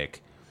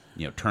automatic,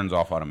 turns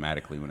off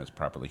automatically when it's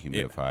properly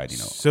humidified.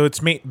 So it's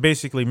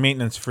basically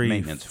maintenance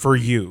free for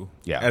you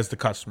as the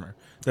customer.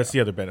 That's the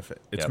other benefit.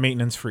 It's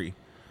maintenance free.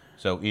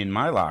 So in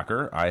my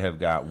locker, I have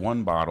got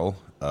one bottle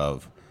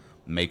of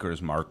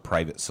Maker's Mark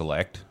Private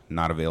Select,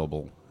 not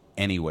available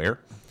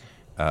anywhere,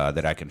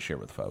 that I can share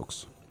with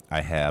folks.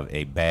 I have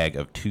a bag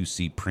of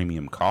 2C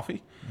Premium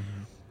Coffee.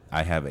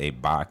 I have a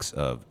box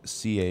of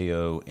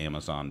CAO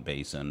Amazon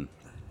Basin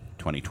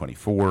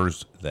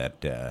 2024s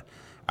that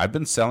I've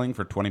been selling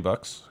for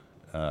 $20,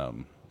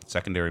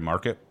 secondary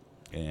market,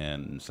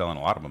 and selling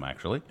a lot of them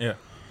actually. Yeah.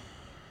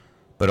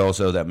 But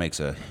also that makes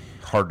a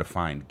hard to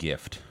find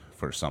gift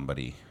for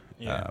somebody.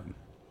 Yeah.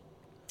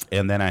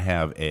 And then I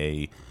have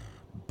a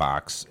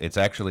box. It's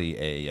actually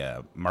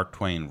a Mark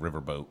Twain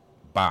Riverboat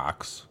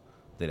box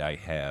that I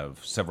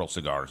have several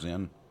cigars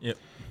in. Yep.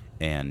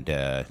 And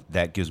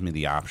that gives me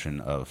the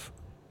option of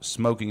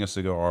smoking a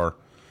cigar,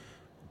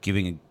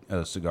 giving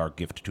a cigar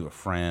gift to a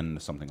friend,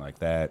 something like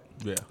that.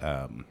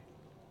 Yeah.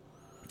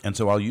 And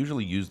so I'll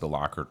usually use the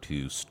locker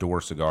to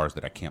store cigars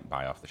that I can't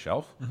buy off the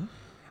shelf.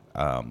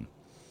 Mm-hmm.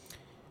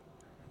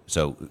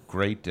 So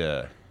great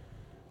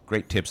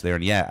tips there.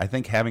 And yeah, I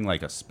think having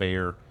like a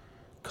spare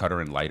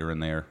cutter and lighter in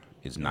there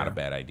is not a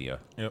bad idea.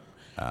 Yep.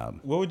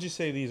 What would you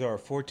say these are?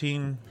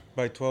 14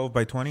 by 12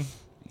 by 20?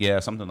 Yeah,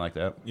 something like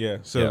that. Yeah,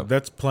 so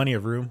that's plenty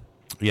of room.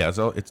 Yeah,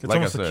 so it's like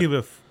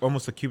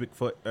almost a cubic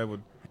foot, I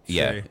would say.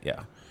 Yeah,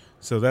 yeah.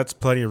 So that's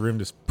plenty of room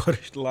to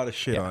put a lot of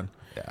shit on.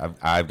 Yeah,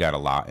 I've got a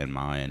lot in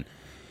mine,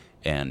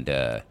 and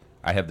I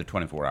have the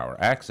 24-hour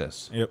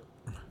access. Yep.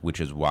 Which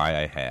is why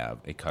I have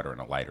a cutter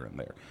and a lighter in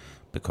there,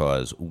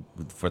 because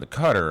for the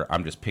cutter,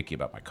 I'm just picky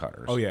about my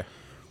cutters. Oh yeah.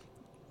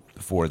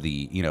 For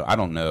the I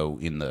don't know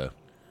in the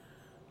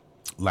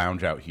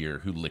lounge out here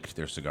who licked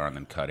their cigar and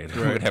then cut it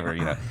or whatever,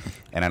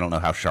 and I don't know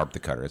how sharp the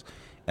cutter is.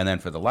 And then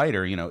for the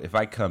lighter, if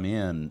I come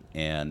in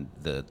and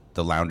the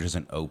lounge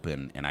isn't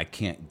open and I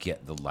can't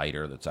get the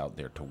lighter that's out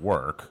there to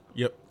work,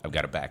 I've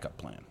got a backup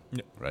plan.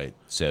 Yep. Right?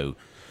 So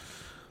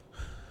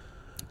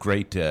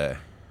great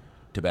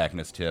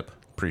tobacconist tip.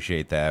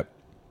 Appreciate that.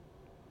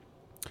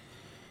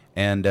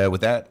 And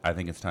with that, I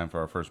think it's time for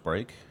our first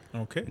break.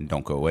 Okay. And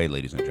don't go away,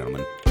 ladies and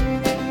gentlemen.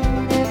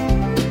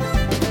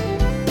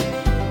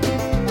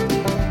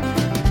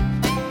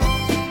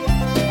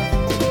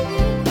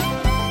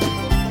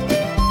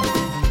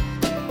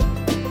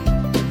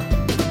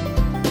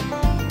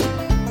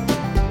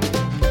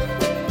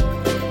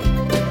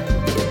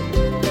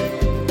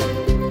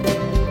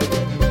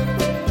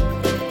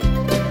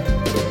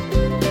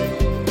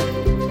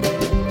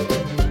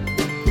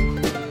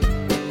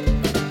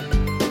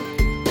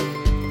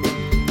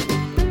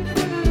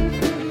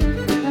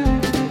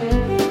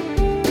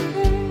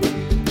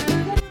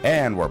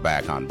 And we're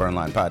back on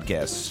Burnline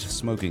Podcast,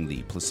 smoking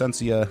the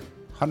Placensia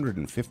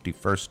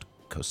 151st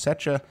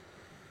Cosecha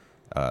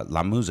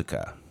La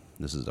Musica.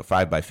 This is a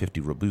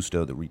 5x50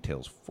 robusto that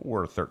retails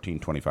for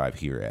 $13.25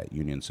 here at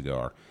Union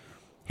Cigar,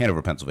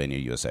 Hanover, Pennsylvania,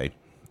 USA.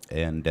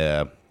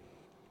 And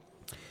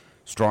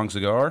strong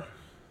cigar,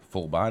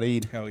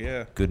 full-bodied. Hell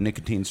yeah. Good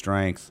nicotine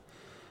strength,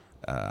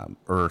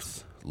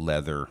 earth,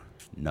 leather,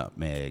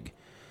 nutmeg.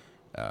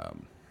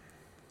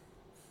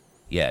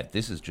 Yeah,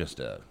 this is just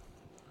a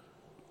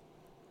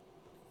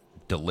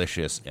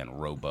delicious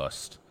and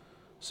robust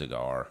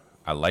cigar.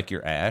 I like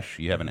your ash.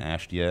 You haven't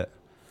ashed yet.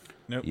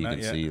 Nope, you not can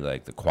yet. see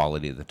like the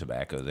quality of the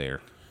tobacco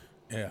there.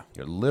 Yeah.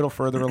 You're a little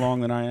further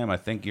along than I am. I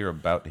think you're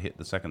about to hit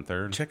the second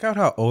third. Check out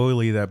how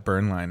oily that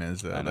burn line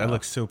is, though. I know. That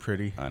looks so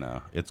pretty. I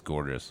know. It's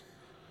gorgeous.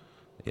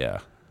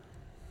 Yeah.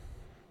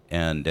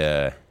 And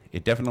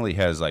it definitely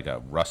has like a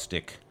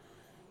rustic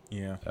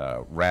Yeah.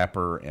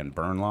 wrapper and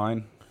burn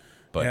line.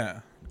 But Yeah.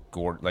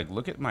 like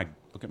look at my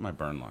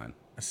burn line.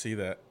 I see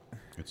that.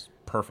 It's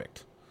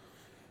perfect.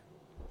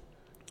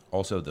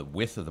 Also, the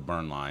width of the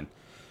burn line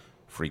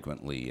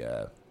frequently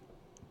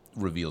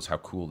reveals how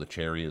cool the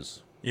cherry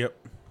is. Yep.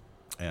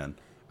 And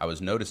I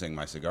was noticing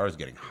my cigar is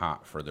getting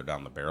hot further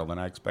down the barrel than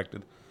I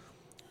expected.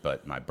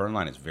 But my burn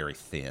line is very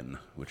thin,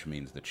 which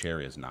means the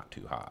cherry is not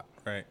too hot.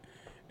 Right.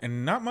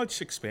 And not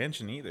much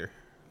expansion either.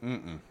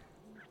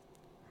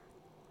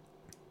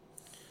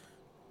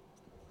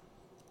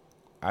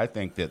 I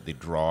think that the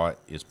draw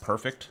is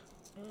perfect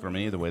for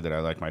me, the way that I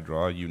like my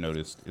draw. You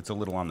noticed it's a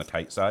little on the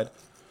tight side.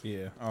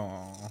 Yeah.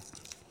 Oh.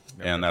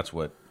 And that's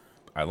what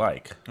I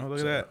like. Oh, look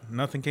at that.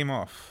 Nothing came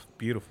off.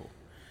 Beautiful.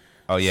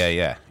 Oh,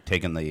 yeah.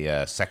 Taking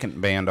the second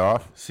band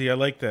off. See, I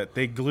like that.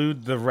 They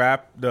glued the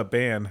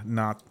band,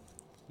 not...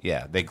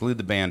 Yeah, they glued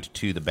the band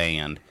to the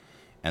band,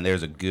 and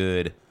there's a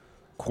good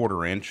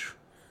 1/4 inch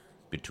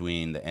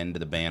between the end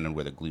of the band and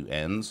where the glue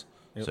ends.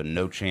 Yep. So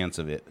no chance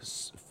of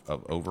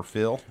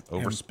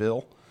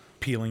overspill,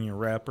 Peeling your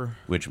wrapper.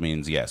 which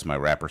means, yes, my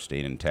wrapper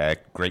stayed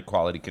intact. Great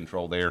quality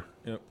control there.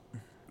 Yep.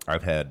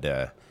 I've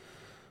had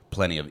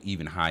plenty of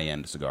even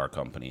high-end cigar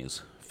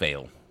companies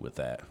fail with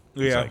that.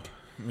 It's Yeah. like,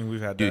 I mean,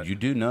 we've had dude, that. you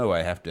do know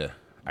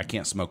I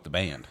can't smoke the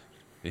band,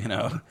 you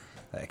know?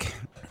 Like,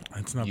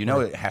 It's not you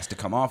know it has to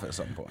come off at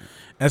some point.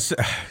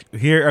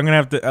 Here, I'm going to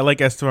have to... I like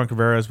Esteban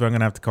Caveras, but I'm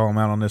going to have to call him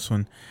out on this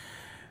one.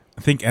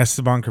 I think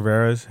Esteban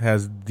Caveras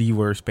has the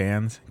worst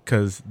bands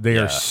because they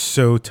Yeah. are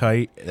so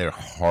tight. They're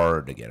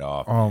hard to get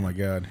off. Oh, my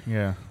God.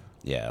 Yeah.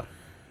 Yeah.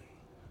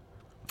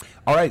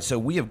 All right, so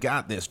we have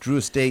got this Drew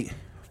Estate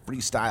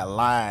Freestyle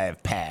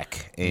Live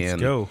pack. And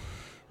Let's go.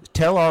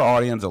 tell our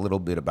audience a little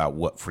bit about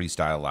what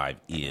Freestyle Live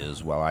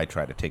is while I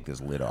try to take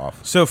this lid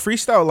off. So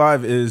Freestyle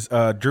Live is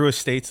Drew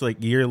Estate's like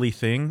yearly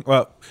thing.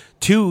 Well,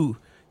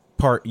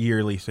 2-part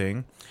yearly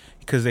thing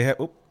because they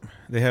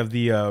have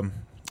the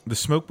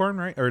smoke barn,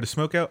 right, or the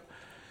smoke out,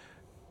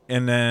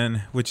 and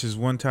then which is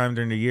one time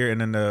during the year,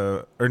 and then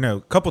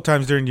a couple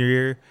times during the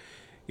year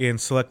in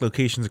select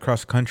locations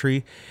across the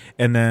country,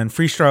 and then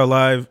Freestyle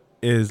Live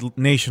is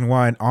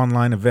nationwide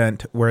online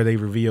event where they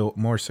reveal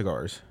more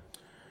cigars.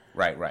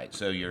 Right.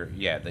 So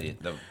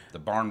the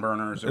barn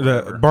burners or The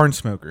whatever. barn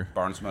smoker.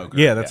 Barn smoker.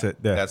 Yeah, that's it.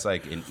 Yeah. That's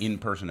like an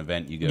in-person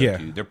event you go Yeah.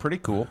 to. They're pretty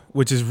cool.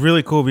 Which is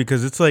really cool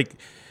because it's like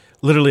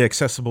literally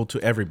accessible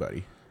to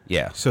everybody.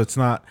 Yeah. So it's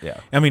not.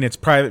 Yeah. I mean, it's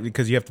private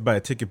because you have to buy a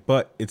ticket,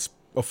 but it's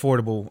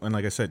affordable and,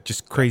 like I said,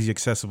 just crazy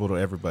accessible to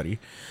everybody.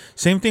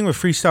 Same thing with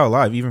Freestyle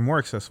Live, even more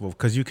accessible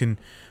because you can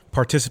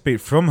participate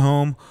from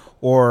home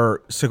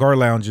or cigar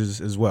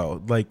lounges as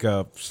well. Like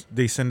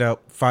they send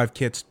out 5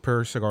 kits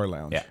per cigar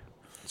lounge. Yeah.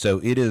 So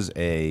it is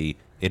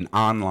an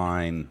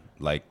online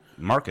like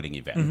marketing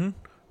event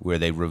where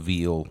they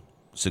reveal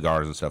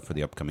cigars and stuff for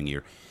the upcoming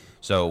year.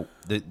 So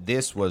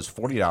this was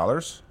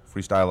 $40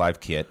 Freestyle Live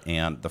kit,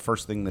 and the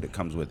first thing that it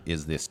comes with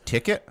is this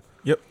ticket.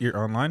 Yep, you're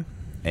online.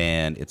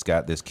 And it's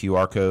got this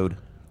QR code,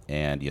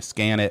 and you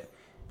scan it,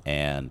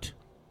 and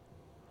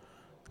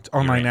It's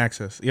online in.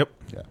 access. Yep.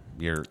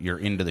 yeah, you're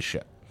into the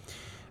shit.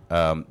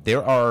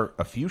 There are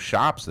a few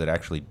shops that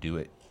actually do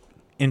it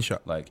In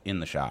shop. like in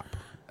the shop.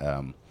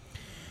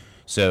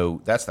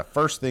 So that's the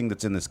first thing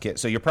that's in this kit.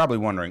 So you're probably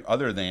wondering,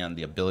 other than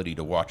the ability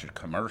to watch a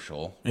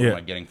commercial, what am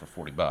I getting for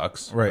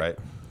 $40? Right.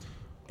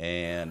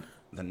 And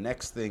the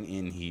next thing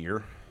in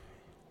here,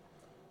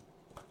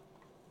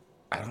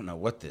 I don't know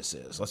what this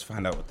is. Let's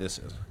find out what this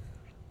is.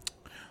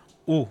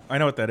 Ooh, I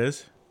know what that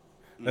is.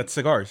 That's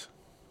cigars.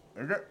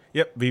 Is it?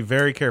 Yep, be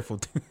very careful.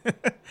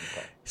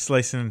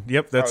 Slicing.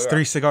 Yep, that's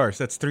 3 cigars.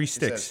 That's 3 It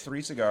sticks. says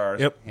 3 cigars,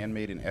 Yep.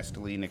 handmade in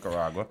Esteli,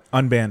 Nicaragua.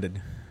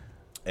 Unbanded.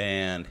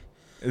 And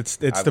It's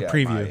I've the got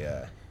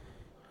preview.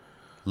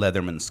 my,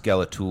 Leatherman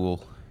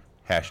Skeletool,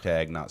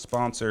 hashtag not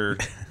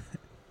sponsored,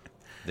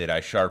 that I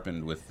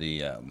sharpened with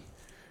the,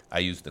 I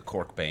used the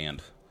cork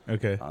band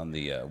Okay. on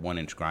the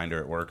 1-inch grinder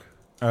at work.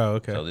 Oh,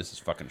 okay. So this is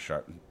fucking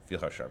sharp. Feel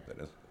how sharp that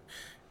is.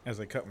 As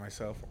I cut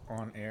myself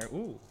on air.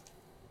 Ooh.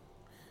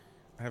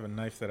 I have a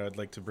knife that I'd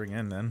like to bring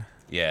in then.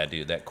 Yeah,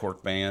 dude, that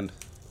cork band.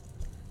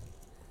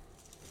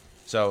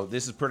 So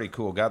this is pretty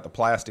cool. Got the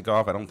plastic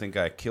off. I don't think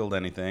I killed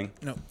anything.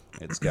 No.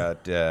 It's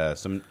got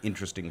some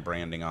interesting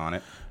branding on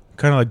it.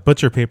 Kind of like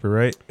butcher paper,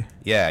 right?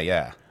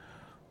 Yeah.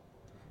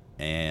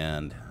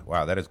 And,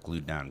 wow, that is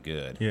glued down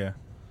good. Yeah.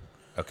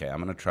 Okay,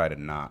 I'm going to try to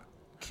not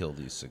kill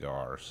these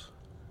cigars.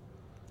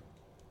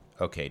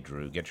 Okay,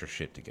 Drew, get your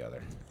shit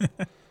together.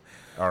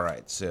 All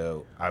right,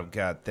 so I've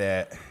got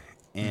that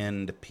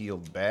end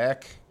peeled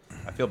back.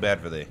 I feel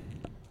bad for the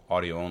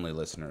audio-only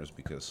listeners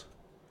because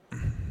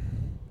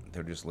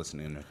they're just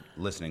listening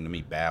to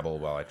me babble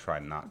while I try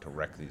not to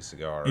wreck these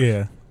cigars.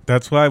 Yeah,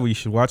 that's why we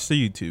should watch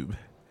the YouTube.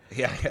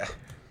 Yeah.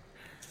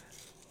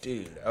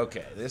 Dude,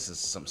 okay, this is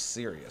some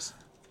serious.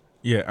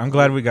 Yeah, I'm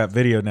glad we got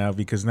video now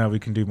because now we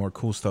can do more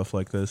cool stuff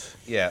like this.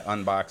 Yeah,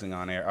 unboxing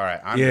on air. All right,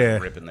 I'm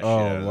just ripping the shit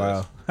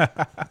out of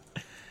this.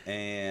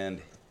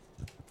 And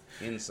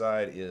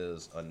inside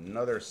is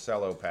another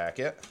cello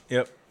packet.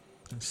 Yep.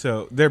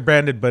 So they're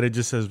branded, but it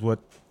just says what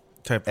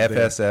type of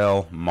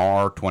FSL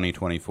MAR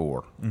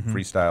 2024.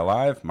 Freestyle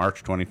Live,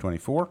 March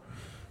 2024.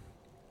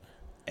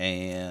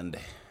 And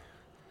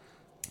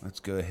let's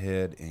go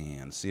ahead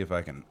and see if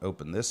I can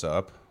open this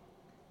up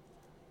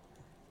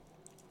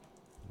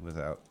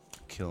without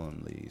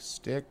killing the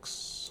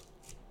sticks.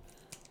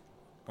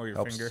 Or your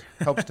Helps, finger.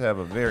 helps to have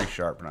a very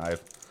sharp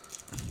knife.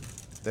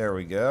 There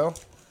we go.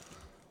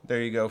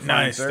 There you go, fine,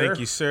 Nice, sir. thank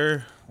you,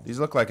 sir. These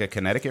look like a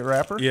Connecticut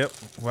wrapper. Yep.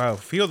 Wow,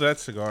 feel that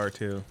cigar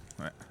too.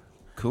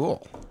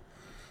 Cool.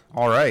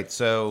 All right,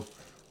 so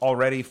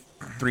already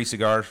 3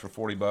 cigars for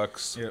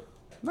 $40. Yep.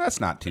 That's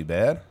not too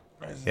bad.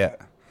 Yeah.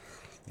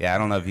 Yeah, I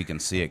don't know if you can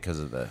see it because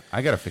of the...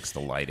 I got to fix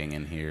the lighting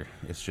in here.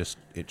 It's just...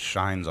 It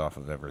shines off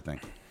of everything.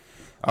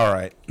 All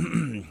right.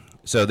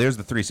 So there's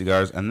the 3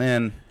 cigars. And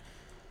then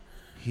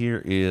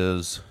here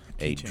is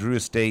a Drew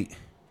Estate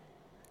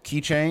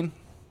keychain.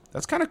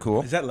 That's kind of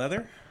cool. Is that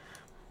leather?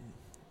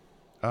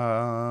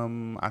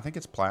 I think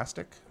it's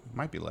plastic.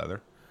 Might be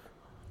leather.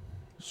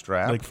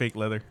 Strap. Like fake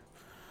leather.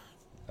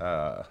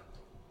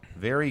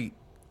 Very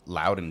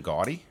loud and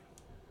gaudy.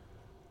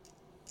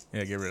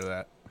 Yeah, get rid of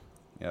that.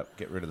 Yep,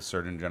 get rid of the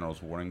Surgeon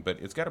General's warning. But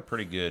it's got a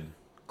pretty good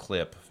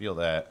clip. Feel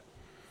that.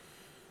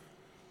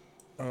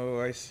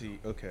 Oh, I see.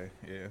 Okay,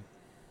 yeah.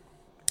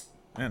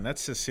 Man,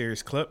 that's a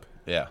serious clip.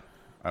 Yeah,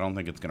 I don't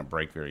think it's going to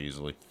break very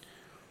easily.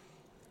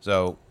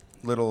 So,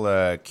 little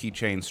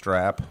keychain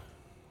strap.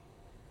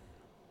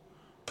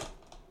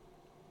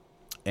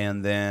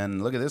 And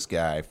then, look at this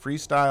guy.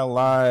 Freestyle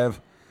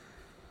Live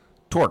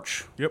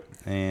torch. Yep.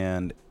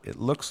 And it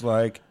looks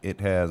like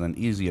it has an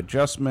easy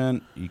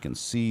adjustment. You can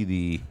see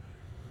the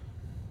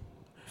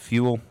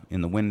fuel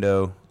in the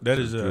window. That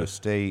is Drew a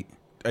Estate.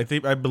 I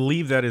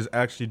believe that is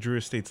actually Drew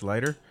Estate's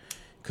lighter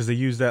because they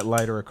use that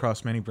lighter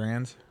across many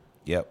brands.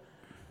 Yep.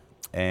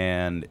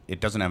 And it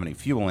doesn't have any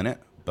fuel in it,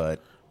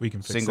 but We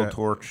can fix single that.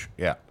 torch.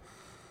 Yeah.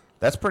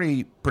 That's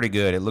pretty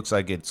good. It looks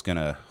like it's going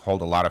to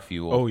hold a lot of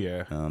fuel. Oh,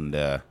 yeah.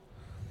 And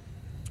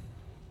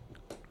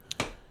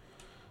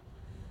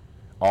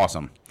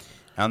awesome.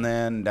 And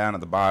then down at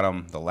the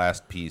bottom, the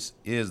last piece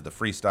is the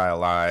Freestyle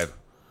Live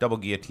double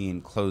guillotine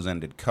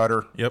close-ended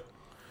cutter. Yep.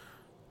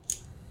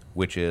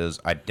 Which is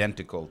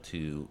identical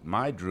to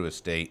my Drew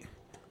Estate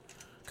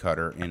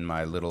cutter in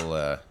my little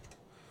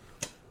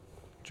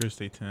Drew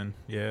Estate 10.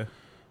 Yeah.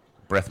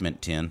 breath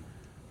mint tin.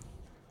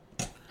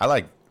 I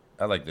like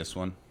this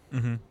one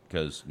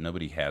because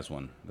nobody has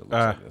one that looks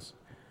like this.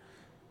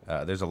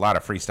 There's a lot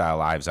of Freestyle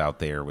Lives out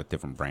there with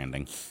different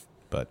branding,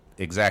 but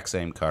exact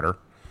same cutter.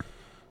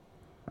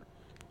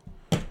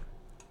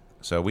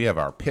 So we have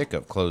our pick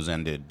of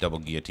close-ended double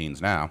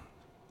guillotines now.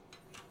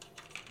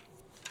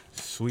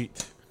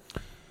 Sweet.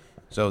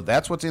 So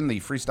that's what's in the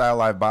Freestyle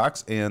Live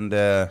box, and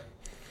That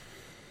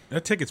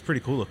ticket's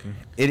pretty cool looking.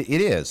 it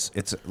is.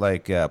 It's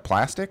like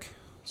plastic.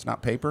 It's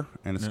not paper,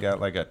 and it's got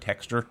like a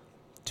texture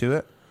to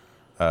it.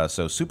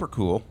 So super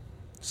cool.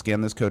 Scan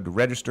this code to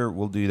register.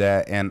 We'll do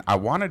that. And I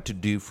wanted to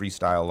do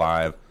Freestyle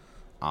Live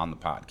on the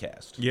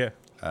podcast. Yeah.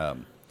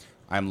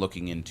 I'm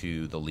looking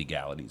into the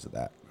legalities of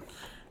that.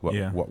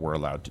 What we're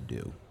allowed to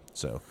do.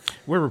 So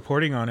We're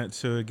reporting on it,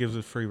 so it gives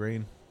us free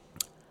reign.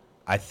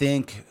 I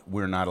think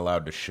we're not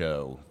allowed to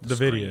show The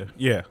screen. video.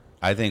 Yeah.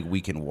 I think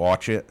we can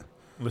watch it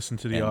Listen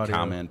to the and audio.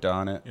 comment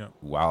on it Yeah.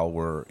 while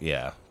we're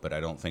but I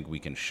don't think we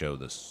can show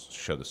the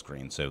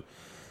screen. So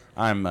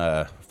I'm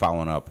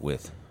following up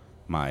with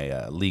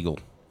my legal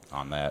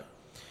on that.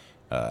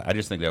 I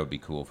just think that would be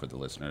cool for the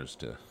listeners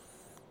to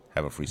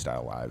have a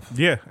Freestyle Live.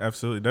 Yeah,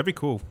 absolutely. That'd be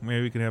cool.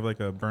 Maybe we can have like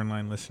a Burn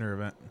Line listener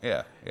event.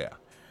 Yeah.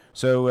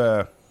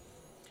 So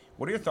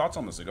what are your thoughts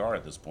on the cigar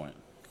at this point?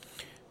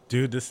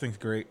 Dude, this thing's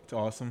great. It's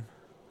awesome.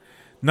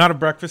 Not a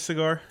breakfast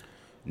cigar,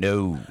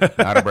 No,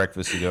 not a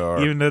breakfast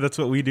cigar. even though that's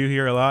what we do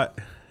here a lot.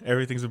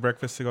 Everything's a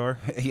breakfast cigar.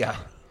 Yeah.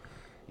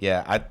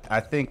 I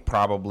think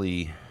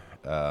probably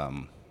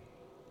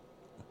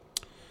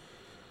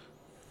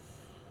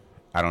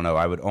I don't know.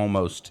 I would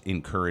almost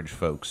encourage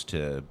folks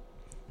to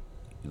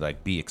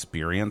like be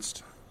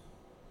experienced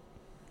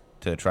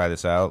to try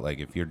this out. Like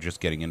if you're just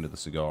getting into the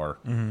cigar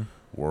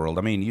world,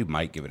 I mean, you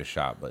might give it a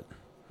shot, but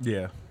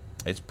Yeah.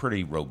 it's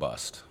pretty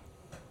robust.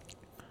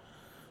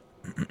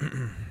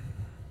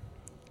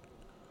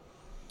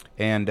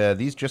 And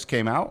these just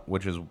came out,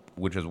 which is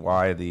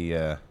why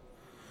the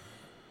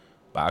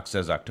box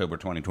says October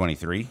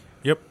 2023.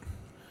 Yep.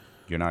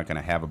 You're not going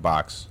to have a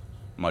box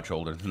much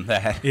older than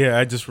that. Yeah,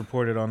 I just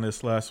reported on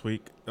this last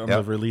week on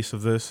Yep. the release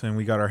of this, and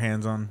we got our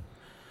hands on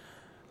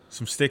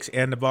some sticks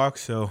and a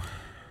box. So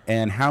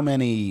And how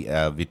many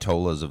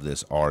vitolas of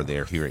this are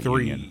there here at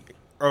 3. Union?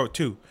 Oh,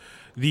 2.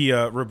 The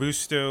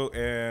robusto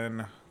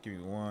and give me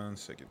 1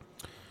 second.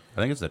 I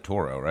think it's the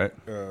Toro, right?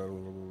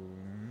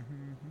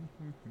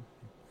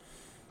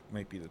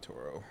 Might be the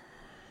Toro.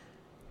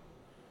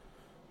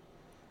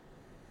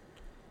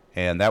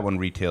 And that one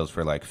retails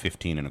for like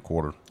 15 and a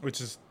quarter.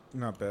 Which is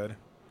not bad.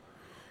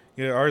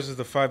 Yeah, ours is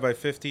the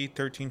 5x50,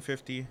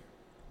 1350.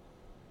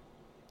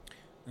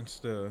 It's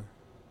the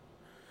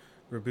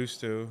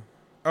robusto.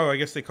 Oh, I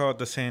guess they call it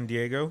the San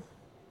Diego.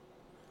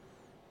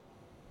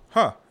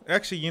 Huh.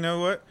 Actually, you know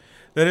what?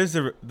 That is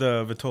the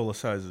Vitola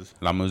sizes.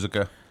 La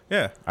Musica?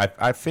 Yeah.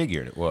 I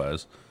figured it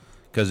was.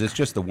 Because it's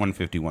just the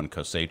 151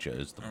 Cosecha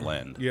is the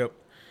blend. Yep.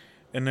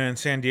 And then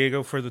San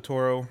Diego for the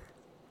Toro.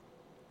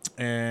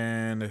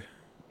 And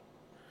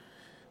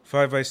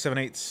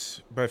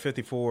 5x7/8 by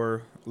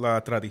 54 La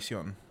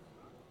Tradicion.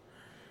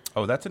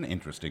 Oh, that's an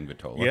interesting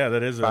vitola. Yeah,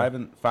 that is 5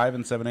 and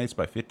 7/8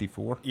 by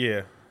 54.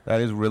 Yeah. That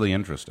is really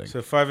interesting.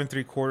 So 5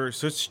 3/4.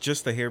 So it's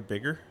just a hair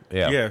bigger.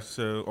 Yeah. Yeah.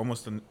 So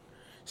almost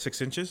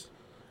 6 inches.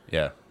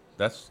 Yeah,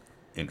 that's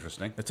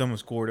interesting. It's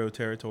almost Gordo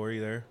territory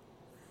there.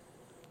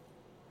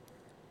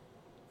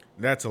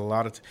 That's a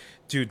lot of...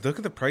 Dude, look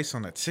at the price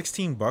on that.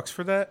 $16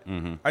 for that?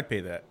 Mm-hmm. I'd pay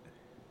that.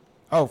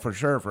 Oh, for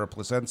sure for a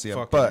Placensia,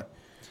 Fuck but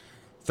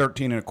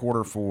 13 and a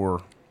quarter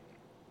for.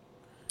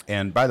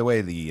 And by the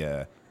way,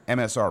 the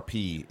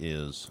MSRP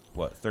is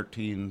what,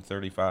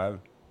 $13.35?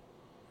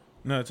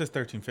 No, it says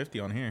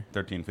 $13.50 on here.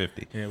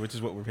 $13.50. Yeah, which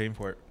is what we're paying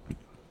for it.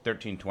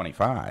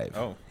 $13.25.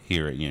 Oh.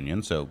 Here at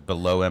Union, so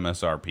below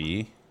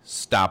MSRP.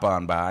 Stop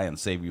on by and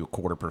save you a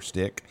quarter per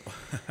stick.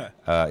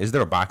 Is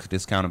there a box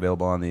discount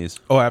available on these?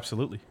 Oh,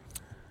 absolutely.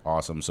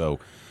 Awesome. So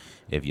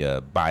if you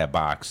buy a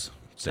box,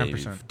 save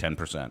 10%.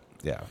 10%.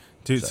 Yeah.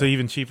 Dude, so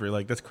even cheaper.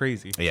 Like, that's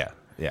crazy. Yeah.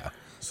 Yeah.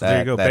 So there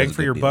you go. That Bang is a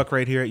for good your deal. buck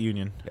right here at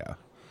Union. Yeah.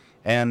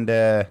 And,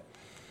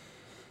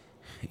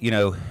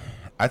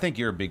 I think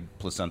you're a big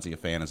Placensia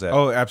fan. Is that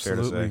Oh, fair to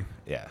absolutely. say?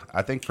 Yeah.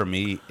 I think for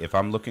me, if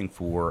I'm looking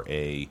for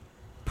a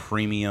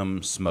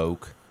premium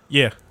smoke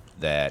Yeah.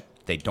 that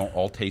they don't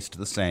all taste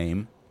the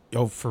same,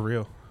 Oh, for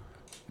real.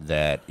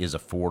 that is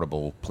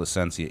affordable,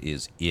 Placensia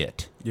is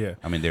it. Yeah.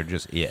 I mean, they're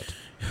just it.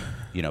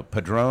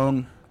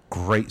 Padron,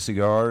 great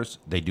cigars.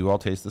 They do all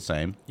taste the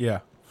same. Yeah.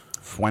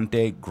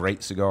 Fuente,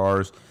 great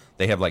cigars.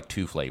 They have like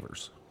 2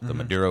 flavors, the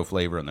Maduro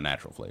flavor and the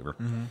natural flavor.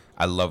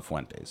 I love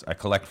Fuentes. I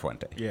collect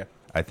Fuente. Yeah.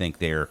 I think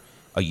they're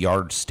a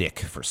yardstick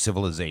for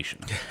civilization.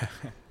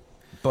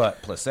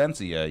 But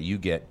Placensia, you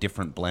get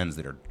different blends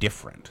that are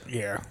different.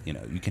 Yeah.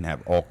 You can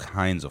have all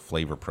kinds of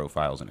flavor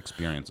profiles and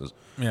experiences.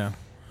 Yeah.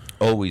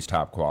 Always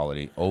top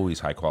quality, always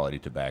high quality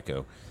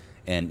tobacco.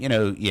 And,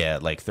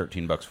 like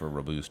 $13 for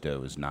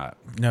Robusto is not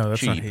No,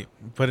 that's cheap, not hate.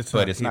 But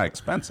it's not hate.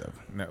 expensive.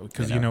 No,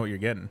 because you know what you're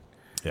getting.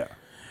 Yeah.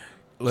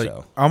 Like,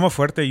 So. Alma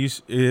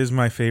Fuerte is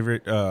my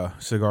favorite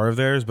cigar of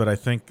theirs, but I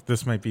think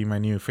this might be my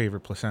new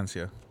favorite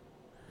Placensia.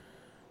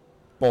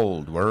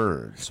 Bold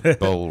words.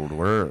 Bold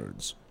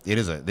words.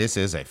 This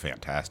is a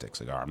fantastic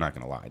cigar. I'm not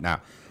going to lie.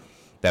 Now,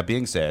 that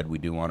being said, we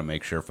do want to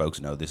make sure folks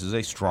know this is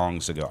a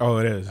strong cigar. Oh,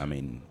 it is. I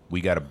mean,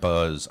 we got a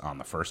buzz on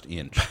the first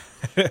inch.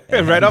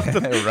 Right off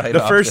the Right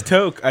the off first the-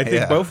 toke, I think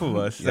Yeah. both of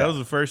us. Yeah. That was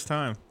the first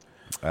time.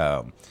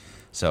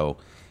 So,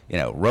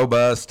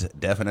 robust,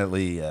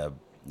 definitely,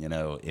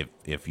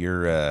 if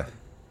you're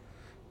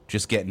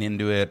just getting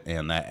into it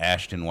and that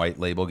Ashton White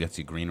label gets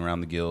you green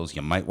around the gills,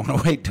 you might want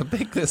to wait to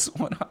pick this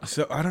one up.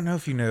 So I don't know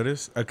if you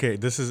noticed. Okay,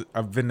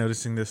 I've been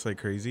noticing this like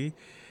crazy.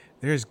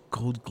 There's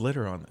gold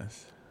glitter on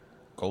this.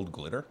 Gold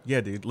glitter?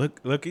 Yeah, dude.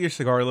 Look at your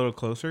cigar a little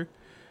closer.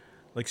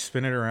 Like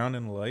spin it around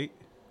in the light.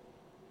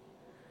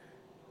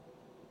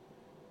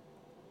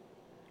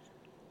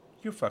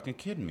 You're fucking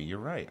kidding me. You're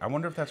right. I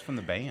wonder if that's from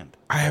the band.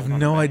 I have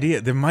no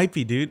idea. There might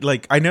be, dude.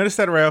 Like I noticed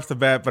that right off the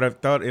bat, but I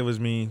thought it was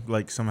me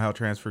like somehow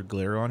transferred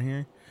glitter on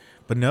here.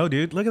 But no,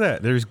 dude. Look at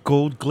that. There's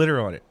gold glitter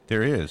on it.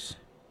 There is.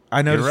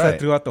 I noticed right. that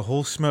throughout the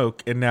whole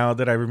smoke, and now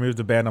that I removed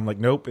the band, I'm like,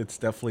 nope, it's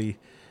definitely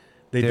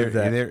they did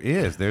that. There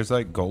is. There's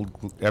like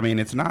gold. I mean,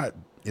 it's not.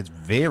 It's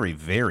very,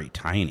 very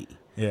tiny.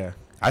 Yeah,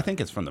 I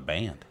think it's from the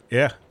band.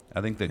 yeah. I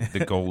think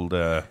the gold.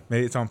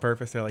 Maybe it's on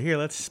purpose. They're like, here,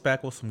 let's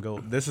spackle some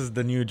gold. This is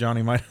the new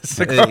Johnny Midas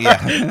cigar.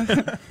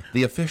 Yeah,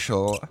 the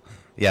official.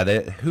 Yeah,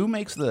 who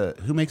makes the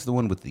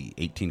one with the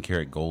 18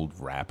 karat gold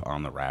wrap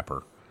on the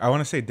wrapper? I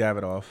want to say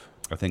Davidoff.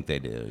 I think they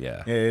do.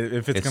 Yeah. Yeah,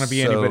 if it's gonna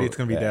be anybody, it's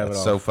gonna be Davidoff.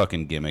 It's so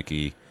fucking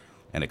gimmicky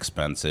and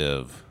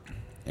expensive,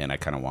 and I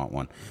kind of want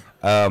one.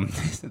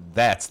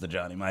 That's the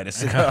Johnny Midas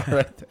cigar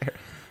right there.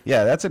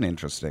 Yeah, that's an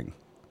interesting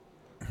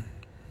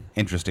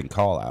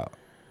call out.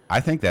 I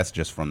think that's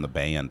just from the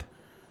band.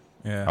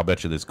 Yeah, I'll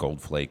bet you there's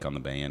gold flake on the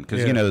band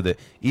because Yeah. that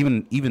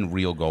even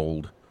real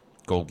gold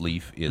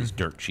leaf is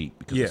dirt cheap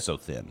because Yeah. it's so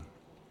thin.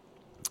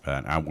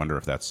 And I wonder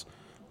if that's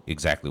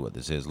exactly what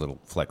this is. Little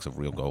flecks of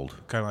real gold.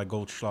 Kind of like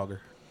Goldschlager.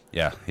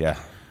 Yeah, yeah.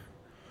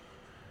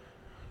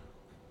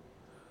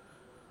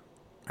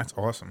 That's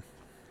awesome.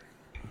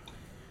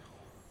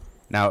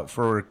 Now,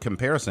 for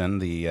comparison,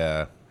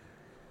 the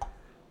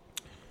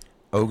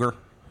Ogre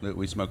that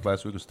we smoked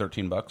last week was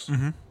 $13.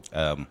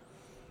 Mm-hmm.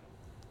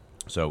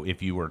 So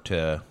if you were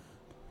to,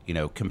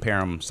 compare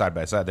them side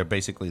by side, they're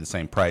basically the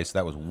same price.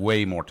 That was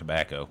way more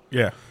tobacco.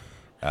 Yeah.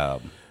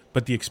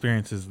 But the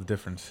experience is the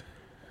difference.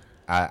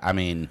 I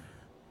mean,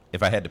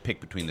 if I had to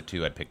pick between the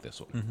two, I'd pick this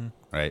one,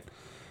 right?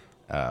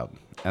 And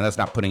that's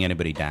not putting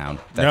anybody down.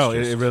 That's no,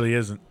 it really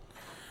isn't.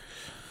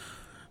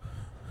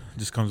 It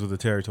just comes with the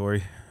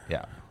territory.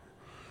 Yeah.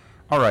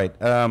 All right.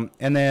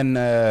 And then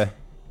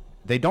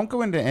they don't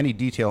go into any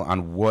detail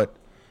on what,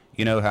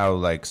 how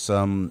like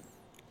some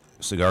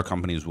cigar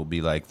companies will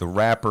be like, the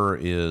wrapper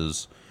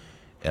is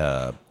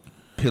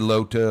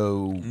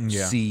Piloto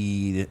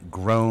seed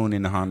grown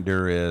in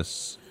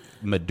Honduras,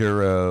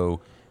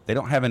 Maduro. They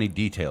don't have any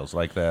details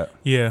like that.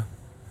 Yeah.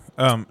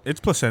 It's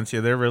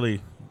Placensia. They're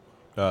really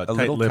A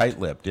little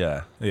tight-lipped,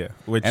 yeah. Yeah.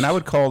 And I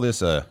would call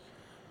this a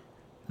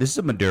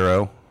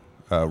Maduro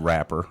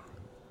wrapper.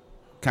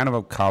 Kind of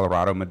a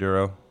Colorado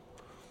Maduro.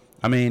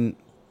 I mean,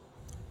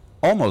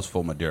 almost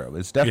full Maduro.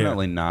 It's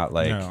definitely not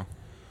like... No.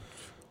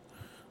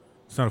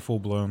 It's not a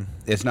full-blown...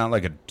 It's not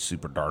like a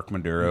super dark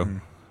Maduro.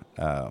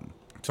 Mm-hmm.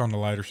 It's on the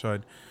lighter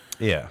side.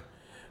 Yeah.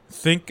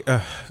 Think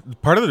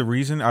part of the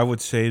reason I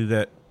would say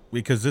that,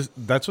 because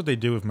that's what they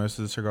do with most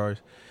of the cigars,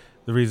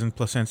 the reason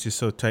Placencia is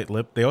so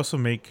tight-lipped, they also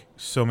make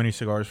so many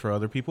cigars for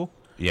other people.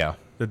 Yeah.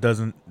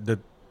 That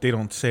they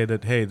don't say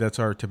that, hey, that's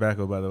our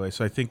tobacco, by the way.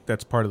 So I think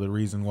that's part of the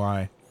reason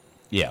why.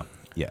 Yeah,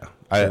 yeah.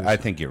 I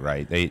think you're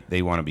right.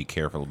 They want to be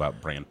careful about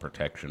brand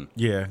protection.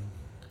 Yeah.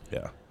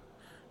 Yeah.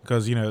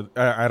 Because,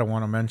 I don't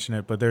want to mention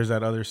it, but there's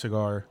that other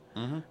cigar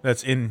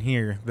that's in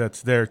here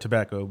that's their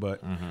tobacco,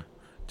 but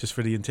just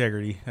for the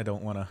integrity, I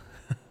don't want to.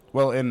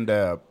 Well, and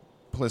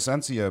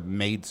Placencia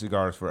made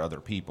cigars for other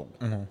people.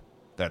 Mm-hmm.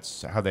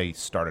 That's how they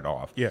started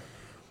off. Yeah.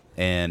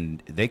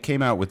 And they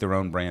came out with their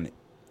own brand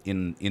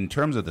in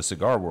terms of the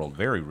cigar world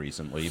very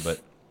recently,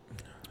 but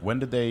when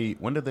did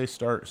they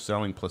start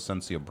selling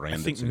Placencia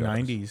branded cigars? I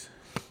think 90s.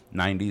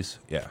 90s,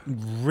 yeah.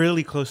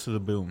 Really close to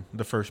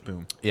the first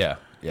boom. Yeah,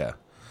 yeah.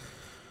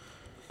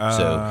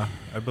 So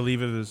I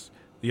believe it was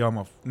the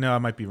Alma. No, I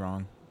might be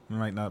wrong. It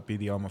might not be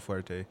the Alma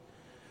Fuerte.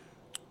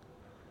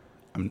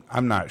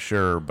 I'm not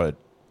sure, but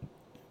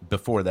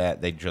before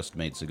that, they just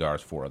made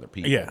cigars for other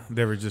people. Yeah,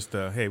 they were just,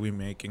 hey, we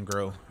make and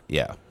grow.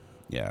 Yeah,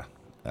 yeah.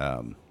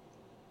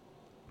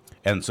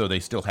 And so they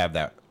still have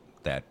that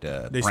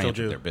branch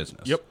of their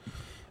business. Yep.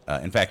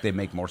 In fact, they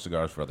make more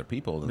cigars for other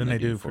people than they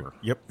do for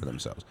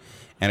themselves.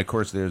 And, of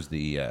course, there's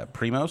the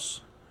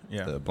Primos,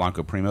 the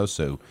Blanco Primos.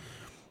 So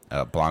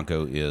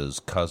Blanco is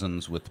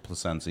cousins with the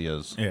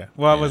Placencias. Yeah.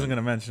 Well, I wasn't going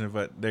to mention it,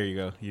 but there you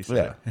go. You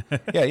said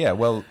it. Yeah.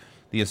 Well,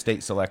 the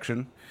estate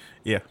selection.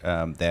 Yeah.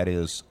 That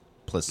is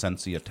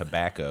Placencia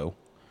tobacco.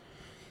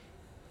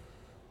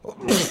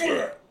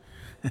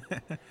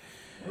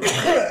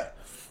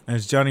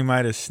 As Johnny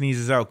Midas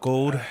sneezes out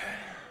gold.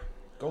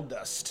 Gold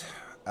dust.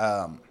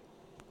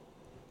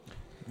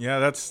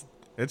 Yeah,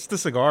 it's the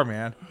cigar,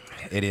 man.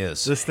 It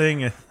is. This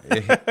thing.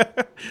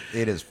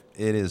 It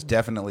is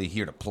definitely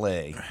here to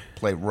play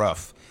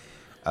rough.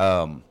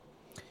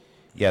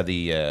 Yeah,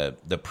 the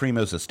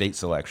Primos estate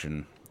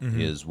selection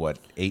is what,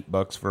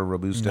 $8 for a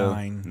robusto,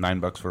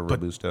 $9 for a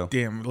robusto.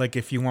 Damn, like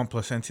if you want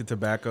Placencia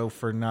tobacco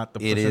for not the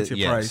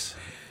Placencia price,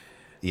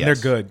 yes. They're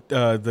good.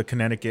 The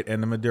Connecticut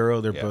and the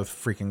Maduro, they're both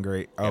freaking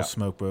great. I'll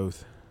smoke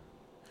both.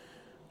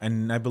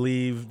 And I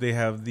believe they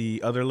have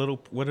the other little.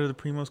 What are the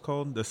Primos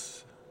called?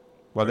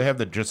 Well, they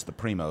have just the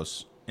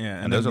Primos.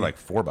 Yeah, and those are like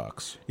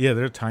 $4. Yeah,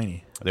 they're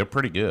tiny. They're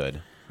pretty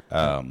good.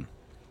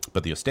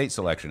 But the estate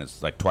selection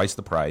is like twice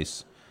the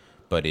price,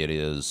 but it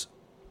is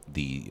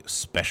the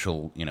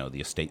special, the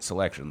estate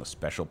selection, the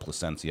special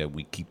Placencia.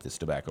 We keep this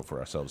tobacco for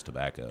ourselves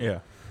tobacco. Yeah.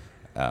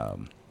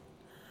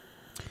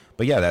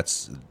 But yeah,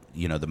 that's,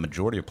 the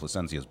majority of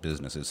Placencia's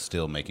business is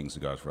still making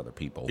cigars for other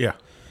people. Yeah.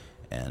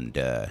 And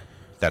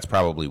that's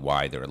probably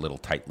why they're a little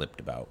tight-lipped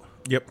about.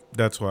 Yep,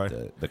 that's why.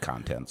 The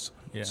contents.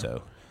 Yeah.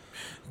 So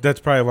that's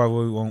probably why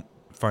we won't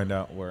find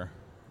out where.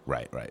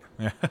 Right.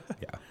 Yeah.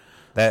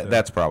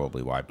 That's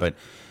probably why. But,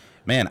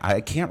 man,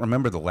 I can't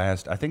remember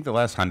I think the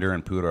last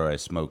Honduran puro I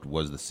smoked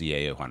was the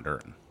CAO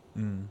Honduran.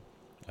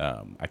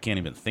 I can't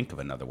even think of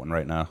another one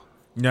right now.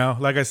 No,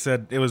 like I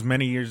said, it was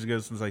many years ago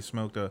since I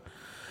smoked a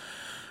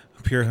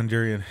pure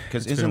Honduran.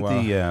 Because isn't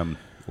the,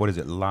 what is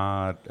it,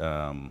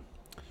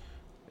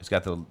 it's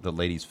got the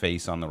lady's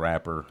face on the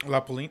wrapper. La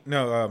Polina?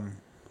 No,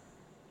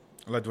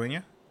 La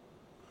Dueña?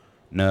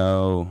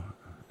 No.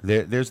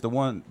 There's the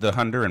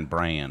Honduran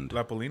brand.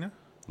 La Polina?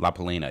 La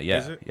Polina, yeah.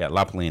 Is it? Yeah,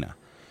 La Polina.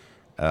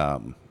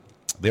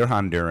 They're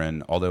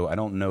Honduran, although I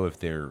don't know if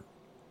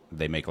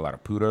they make a lot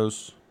of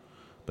puros,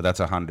 but that's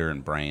a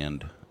Honduran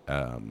brand.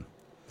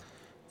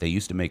 They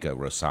used to make a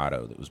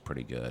Rosado that was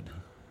pretty good.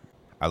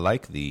 I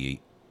like the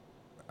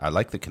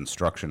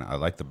construction. I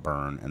like the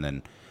burn, and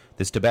then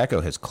This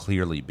tobacco has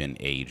clearly been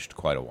aged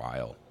quite a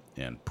while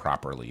and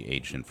properly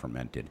aged and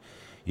fermented.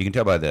 You can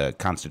tell by the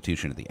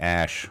constitution of the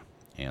ash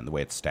and the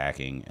way it's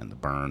stacking and the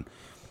burn.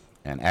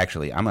 And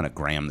actually, I'm going to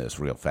gram this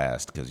real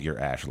fast because your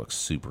ash looks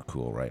super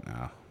cool right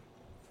now.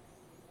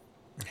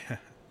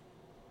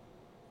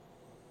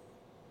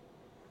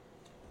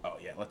 Oh,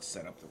 yeah, let's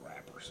set up the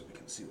wrapper so we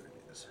can see what it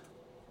is.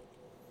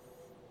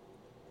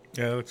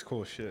 Yeah, it looks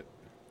cool as shit.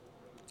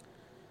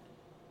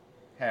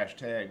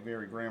 Hashtag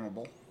very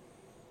grammable.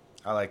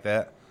 I like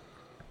that.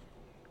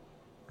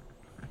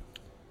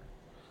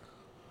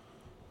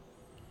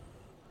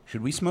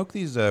 Should we smoke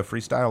these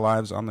Freestyle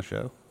Lives on the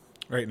show?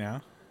 Right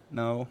now?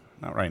 No,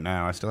 not right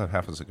now. I still have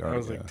half a cigar. I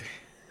was like,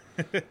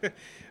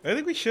 I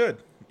think we should.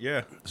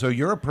 Yeah. So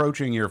you're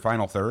approaching your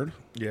final third?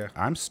 Yeah.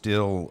 I'm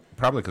still,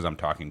 probably because I'm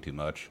talking too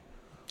much.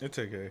 It's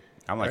okay.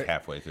 I'm like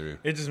halfway through.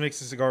 It just makes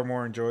the cigar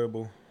more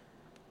enjoyable.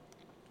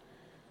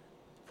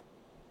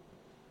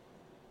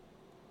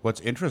 What's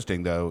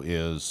interesting, though,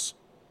 is...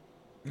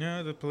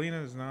 No, the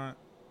Polina is not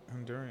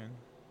Honduran.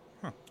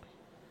 Huh.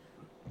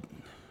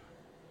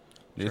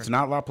 It's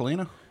not La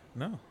Polina?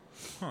 No.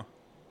 Huh.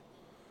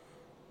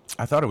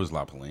 I thought it was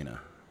La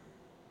Polina.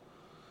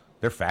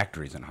 Their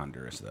factory's in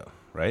Honduras, though,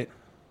 right?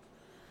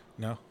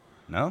 No.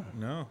 No?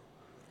 No.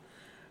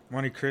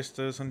 Monte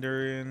Cristo's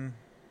Honduran.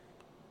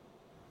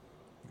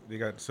 They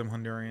got some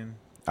Honduran.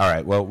 All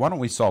right, well, why don't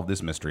we solve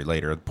this mystery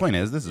later? The point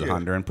is, this is a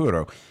Honduran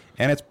puro,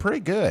 and it's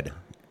pretty good.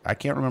 I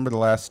can't remember the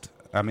last...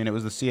 I mean, it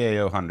was the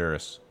CAO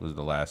Honduras was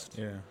the last.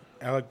 Yeah.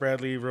 Alec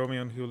Bradley,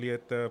 Romeo and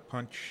Juliet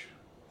Punch.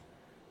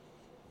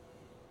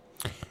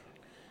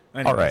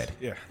 Anyways, all right.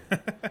 Yeah.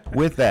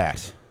 With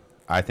that,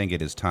 I think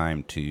it is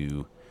time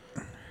to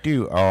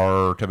do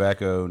our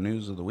tobacco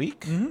news of the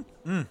week. And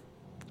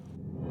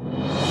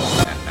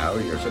now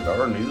your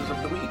cigar news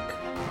of the week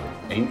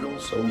with Angel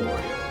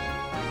Solorio.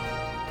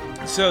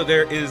 So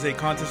there is a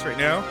contest right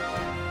now.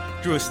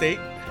 Drew Estate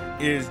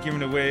is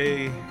giving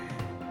away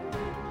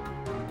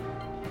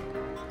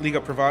Liga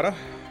Privada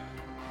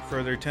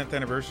for their 10th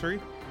anniversary.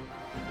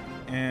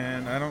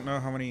 And I don't know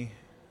how many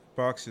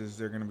boxes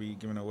they're going to be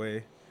giving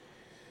away.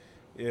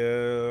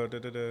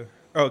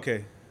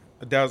 Okay.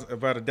 About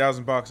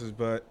 1,000 boxes,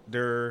 but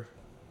they're...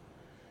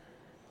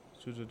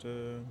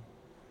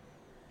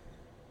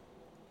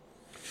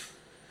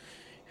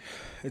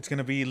 It's going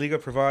to be Liga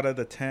Privada,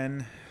 the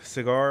 10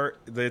 cigar.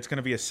 It's going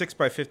to be a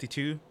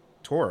 6x52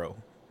 Toro.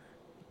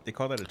 They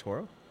call that a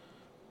Toro?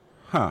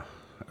 Huh.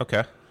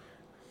 Okay.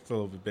 It's a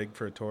little bit big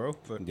for a Toro.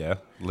 But Yeah.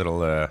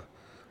 Little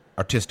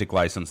artistic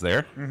license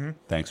there. Mm-hmm.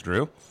 Thanks,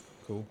 Drew.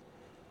 cool.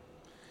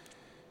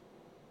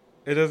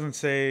 It doesn't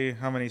say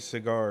how many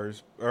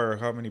cigars or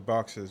how many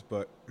boxes,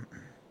 but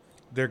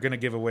they're going to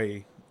give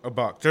away a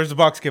box. There's a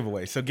box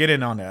giveaway, so get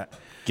in on that.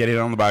 Get it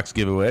on the box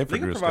giveaway for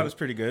Liga Drew. Privada is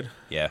pretty good.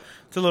 Yeah.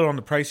 It's a little on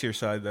the pricier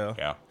side, though.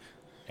 Yeah.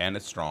 And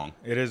it's strong.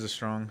 It is a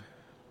strong.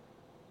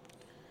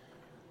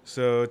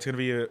 So it's going to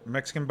be a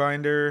Mexican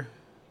binder,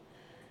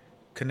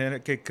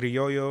 Connecticut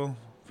Criollo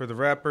for the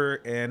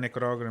wrapper, and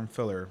Nicaraguan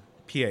filler.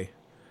 PA.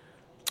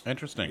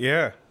 Interesting.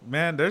 Yeah.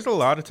 Man, there's a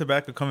lot of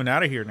tobacco coming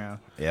out of here now.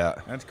 Yeah.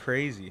 That's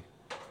crazy.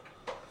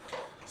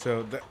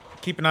 So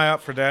keep an eye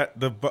out for that.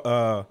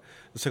 The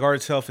cigar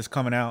itself is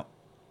coming out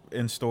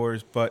in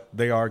stores, but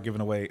they are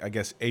giving away, I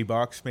guess, a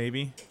box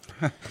maybe.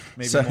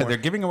 Maybe So more. they're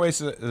giving away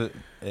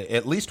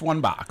at least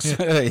one box.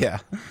 Yeah.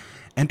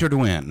 Enter to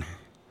win.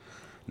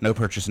 No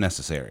purchase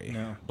necessary.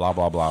 No. Blah,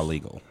 blah, blah,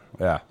 legal.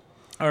 Yeah.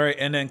 All right,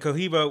 and then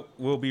Cohiba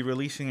will be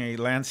releasing a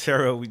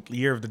Lancero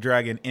Year of the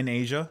Dragon in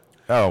Asia.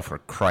 Oh, for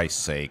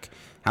Christ's sake.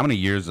 How many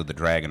years of the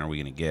dragon are we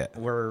going to get?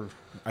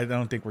 I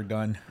don't think we're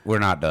done. We're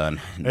not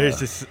done. No. There's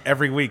just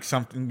every week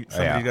somebody's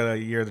Yeah. got a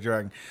Year of the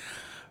Dragon.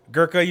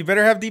 Gurkha, you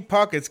better have deep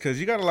pockets because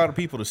you got a lot of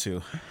people to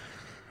sue.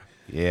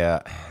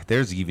 Yeah.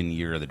 There's even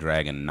Year of the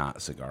Dragon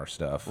not cigar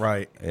stuff.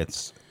 Right.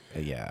 It's,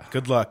 yeah.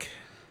 Good luck.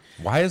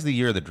 Why is the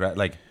Year of the Dragon?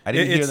 Like, I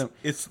didn't hear them.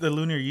 It's the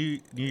Lunar New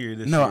Year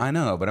this No, year. I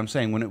know, but I'm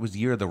saying when it was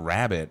Year of the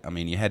Rabbit, I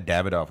mean, you had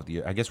Davidoff with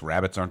the. I guess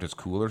rabbits aren't as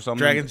cool or something.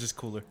 Dragon's just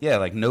cooler. Yeah,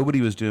 like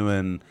nobody was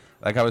doing.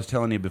 Like I was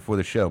telling you before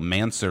the show,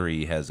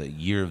 Mansory has a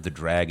Year of the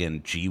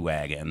Dragon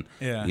G-Wagon.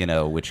 Yeah. You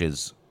know, which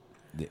is.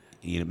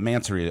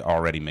 Mansory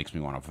already makes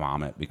me want to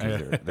vomit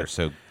because they're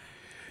so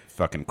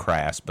fucking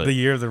crass. But The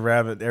Year of the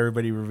Rabbit,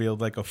 everybody revealed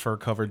like a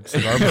fur-covered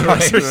cigar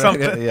box or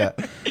something. Yeah.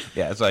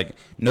 Yeah, it's like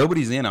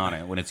nobody's in on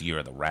it when it's Year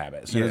of the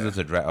Rabbit. As soon as Yeah. it's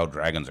a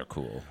dragons are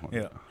cool.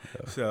 Yeah.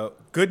 So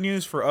good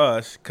news for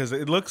us because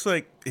it looks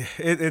like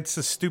it's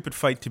a stupid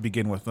fight to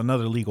begin with.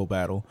 Another legal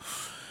battle.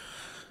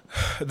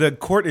 The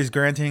court is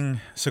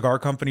granting cigar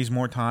companies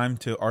more time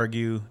to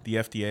argue the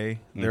FDA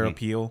their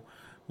appeal,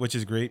 which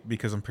is great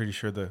because I'm pretty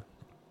sure the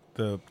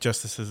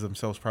justices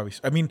themselves probably.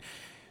 I mean,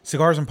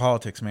 cigars and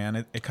politics, man,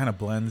 it kind of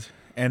blends,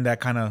 and that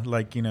kind of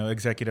like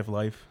executive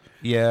life.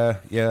 Yeah,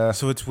 yeah.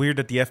 So it's weird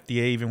that the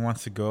FDA even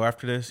wants to go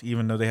after this,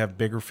 even though they have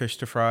bigger fish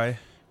to fry.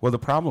 Well, the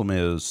problem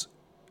is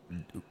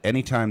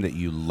anytime that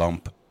you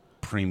lump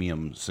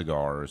premium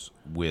cigars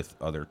with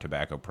other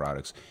tobacco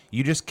products,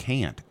 you just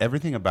can't.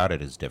 Everything about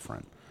it is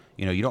different.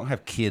 you don't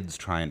have kids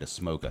trying to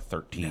smoke a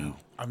 $13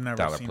 I've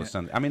never seen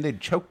Placensia. I mean, they'd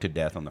choke to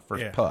death on the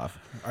first puff.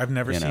 I've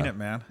never seen it,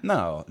 man.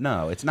 No,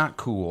 it's not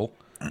cool.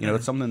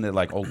 It's something that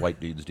like old white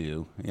dudes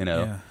do.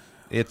 Yeah.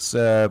 It's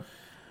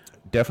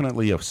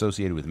definitely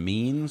associated with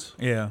means.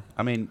 Yeah.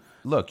 I mean,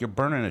 look, you're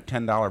burning a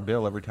 $10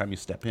 bill every time you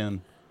step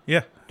in.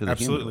 Yeah, to the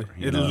absolutely.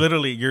 humidor,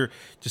 Literally, you're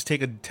just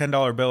take a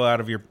 $10 bill out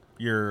of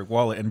your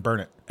wallet and burn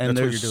it. And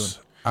that's what you're doing.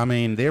 I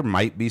mean, there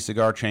might be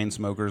cigar chain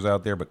smokers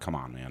out there, but come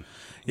on, man.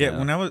 Yeah,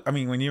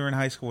 when you were in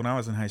high school, when I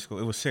was in high school,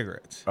 it was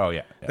cigarettes. Oh,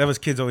 yeah. That was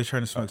kids always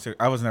trying to smoke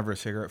cigarettes. I was never a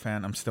cigarette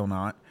fan. I'm still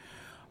not.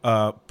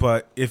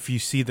 But if you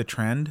see the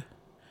trend,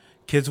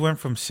 kids went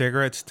from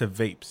cigarettes to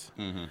vapes.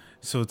 Mm-hmm.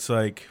 So it's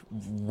like,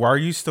 why are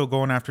you still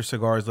going after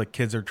cigars like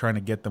kids are trying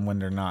to get them when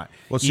they're not?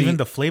 Well, even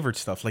the flavored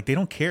stuff, like they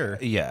don't care.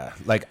 Yeah,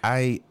 like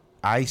I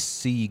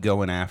see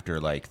going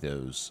after like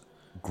those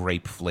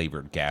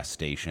grape-flavored gas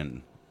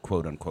station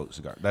quote-unquote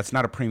cigar. That's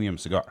not a premium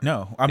cigar.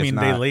 No, I mean,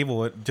 they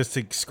label it just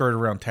to skirt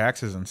around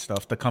taxes and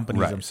stuff, the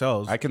companies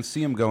themselves. I can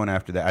see them going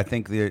after that. I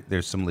think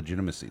there's some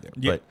legitimacy there.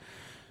 Yeah. But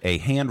a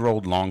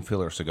hand-rolled long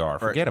filler cigar,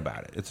 forget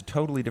about it. It's a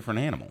totally different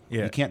animal.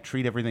 Yeah. You can't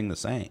treat everything the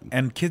same.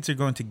 And kids are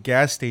going to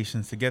gas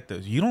stations to get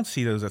those. You don't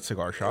see those at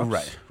cigar shops.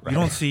 Right. You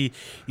don't see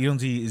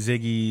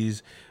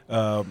Ziggy's,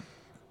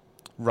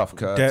 Rough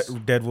Cuts,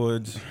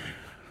 Deadwoods,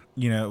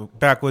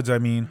 Backwoods. I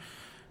mean,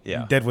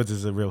 yeah, Deadwoods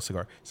is a real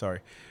cigar.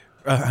 Sorry,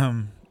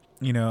 White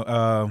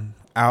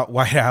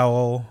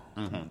Owl.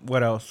 Mm-hmm.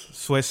 What else?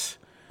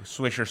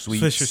 Swisher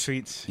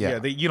Sweets.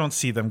 Yeah, you don't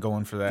see them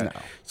going for that.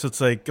 No. So it's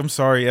like, I'm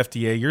sorry,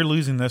 FDA, you're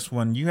losing this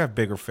one. You have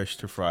bigger fish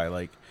to fry.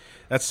 Like,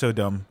 that's so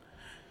dumb.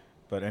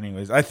 But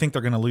anyways, I think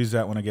they're going to lose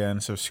that one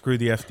again. So screw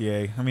the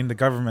FDA. I mean, the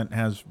government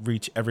has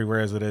reach everywhere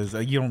as it is.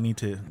 You don't need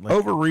to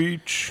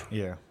overreach.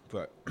 Yeah.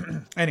 But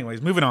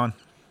anyways, moving on.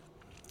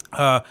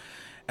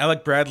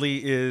 Alec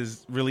Bradley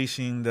is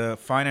releasing the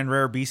Fine and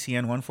Rare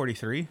BCN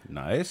 143.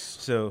 Nice.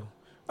 So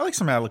I like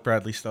some Alec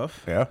Bradley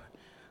stuff. Yeah.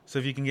 So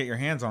if you can get your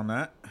hands on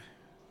that,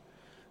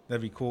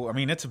 that'd be cool. I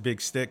mean, it's a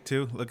big stick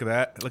too. Look at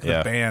that. Look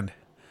at the band.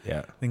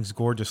 Yeah. Thing's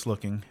gorgeous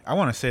looking. I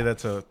want to say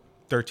that's a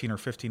 $13 or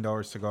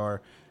 $15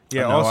 cigar.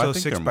 Yeah, also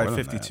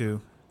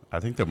 6x52. I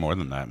think they're more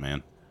than that,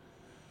 man.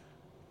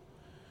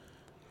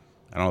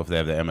 I don't know if they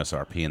have the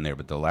MSRP in there,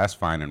 but the last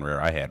Fine and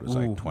Rare I had was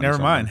like 20.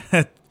 Never mind.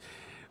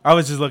 I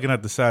was just looking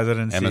at the size. I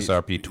didn't see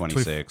MSRP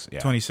 26.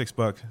 Yeah,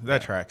 $26.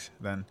 That tracks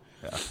then.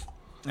 Yeah,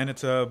 and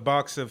it's a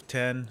box of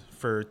 10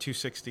 for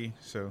 $260.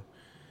 So,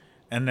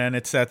 and then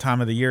it's that time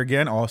of the year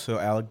again. Also,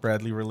 Alec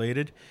Bradley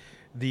related,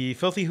 the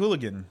Filthy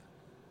Hooligan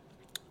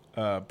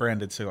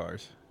branded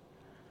cigars.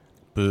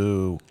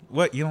 Boo!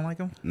 What, you don't like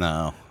them?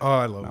 No. Oh,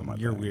 I love them.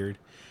 You're weird.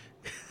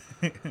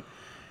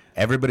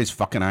 Everybody's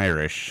fucking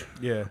Irish.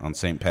 Yeah. On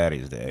St.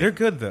 Patty's Day. They're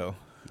good though.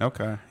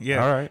 Okay.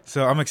 Yeah. All right.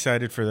 So I'm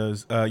excited for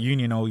those.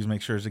 Union always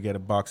makes sure to get a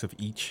box of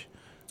each,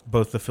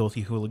 both the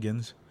Filthy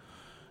Hooligans,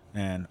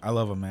 and I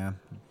love them, man.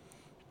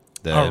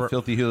 The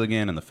Filthy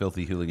Hooligan and the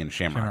Filthy Hooligan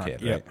Shamrock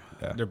Head, right?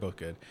 Yeah, they're both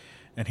good.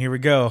 And here we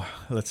go.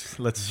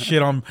 Let's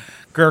shit on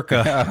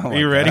Gurkha. Are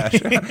you ready?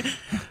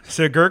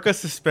 So Gurkha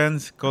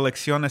suspends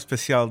Colección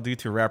Especial due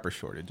to wrapper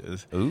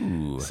shortages.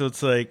 Ooh. So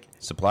it's like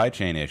supply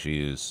chain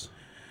issues.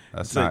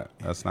 That's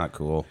not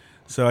cool.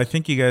 So I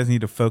think you guys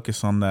need to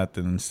focus on that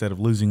then, instead of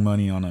losing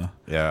money on a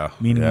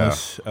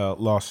meaningless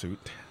lawsuit.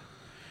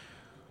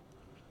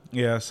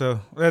 Yeah,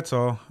 so that's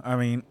all. I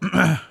mean,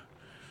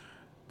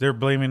 they're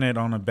blaming it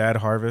on a bad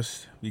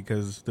harvest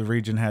because the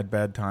region had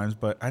bad times,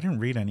 but I didn't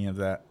read any of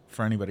that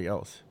for anybody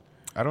else.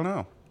 I don't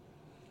know.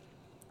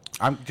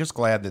 I'm just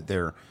glad that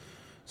they're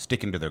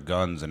sticking to their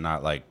guns and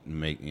not like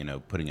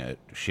putting a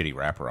shitty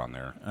wrapper on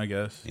there. I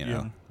guess.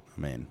 I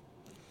mean,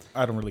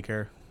 I don't really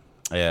care.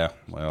 Yeah,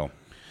 well,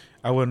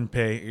 I wouldn't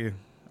pay.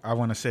 I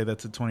want to say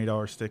that's a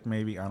 $20 stick,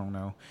 maybe. I don't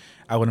know.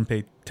 I wouldn't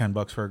pay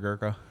 $10 for a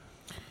Gurkha.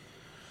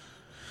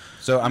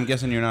 So I'm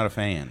guessing you're not a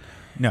fan.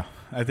 No,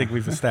 I think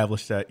we've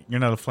established that you're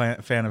not a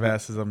fan of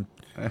asses.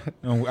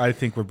 I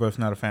think we're both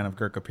not a fan of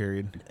Gurkha.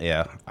 Period.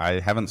 Yeah, I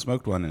haven't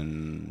smoked one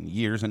in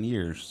years and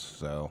years.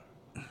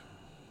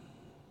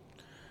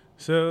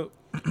 So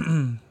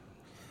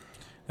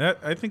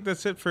I think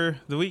that's it for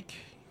the week.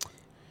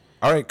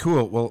 All right,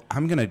 cool. Well,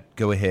 I'm going to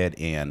go ahead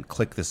and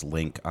click this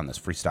link on this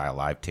Freestyle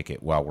Live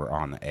ticket while we're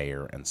on the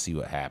air and see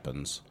what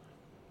happens.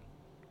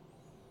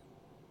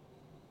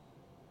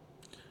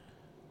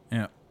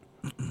 Yeah.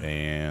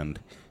 And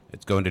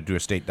it's going to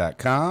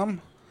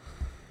DrewEstate.com.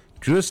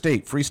 Drew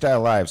Estate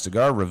Freestyle Live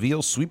Cigar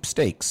Reveal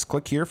Sweepstakes.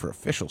 Click here for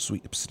official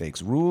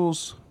sweepstakes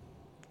rules.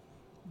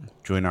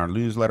 Join our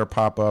newsletter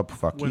pop-up.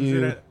 When's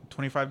it at?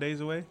 25 days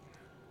away?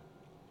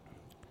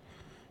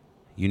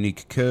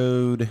 Unique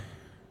code.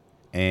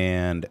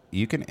 And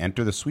you can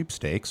enter the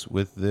sweepstakes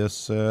with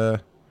this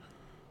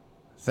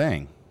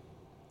thing.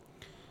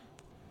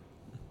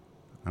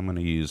 I'm going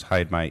to use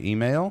hide my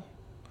email.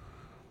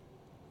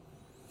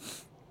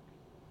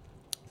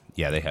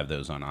 Yeah, they have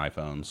those on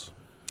iPhones.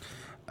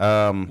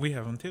 We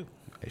have them too.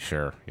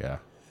 Sure, yeah.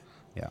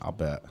 Yeah, I'll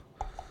bet.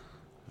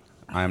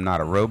 I am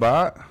not a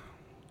robot.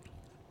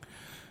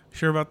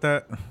 Sure about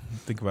that?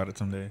 Think about it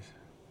some days.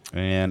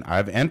 And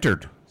I've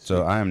entered.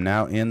 So I am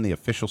now in the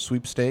official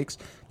sweepstakes.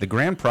 The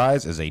grand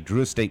prize is a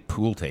Drew Estate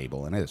pool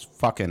table, and it is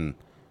fucking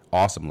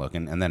awesome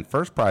looking. And then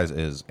first prize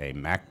is a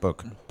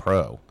MacBook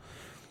Pro.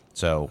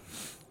 So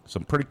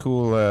some pretty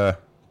cool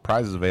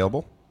prizes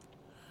available.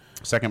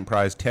 Second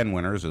prize, 10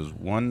 winners, is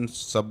one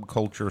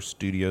Subculture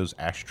Studios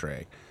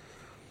ashtray.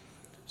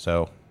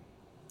 So,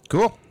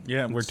 cool.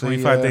 Yeah, we're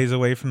 25 days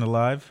away from the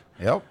live.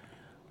 Yep.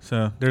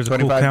 So there's a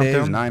cool 25 days,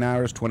 countdown. 9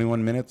 hours,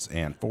 21 minutes,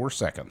 and 4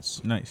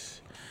 seconds.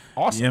 Nice.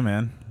 Awesome. Yeah,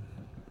 man.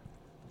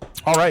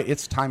 All right,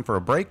 it's time for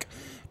a break.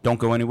 Don't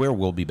go anywhere.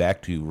 We'll be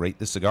back to rate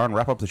this cigar and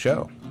wrap up the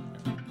show.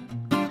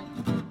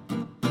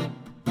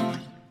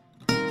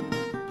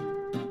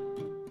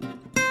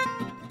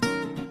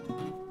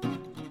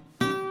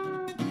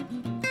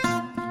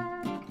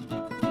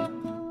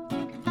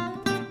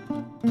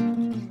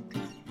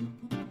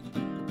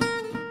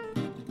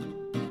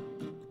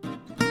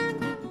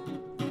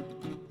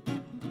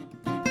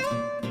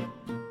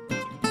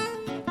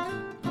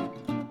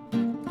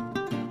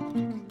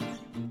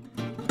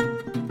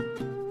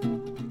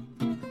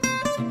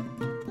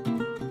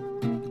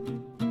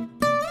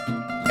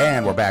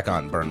 And we're back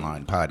on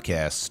Burnline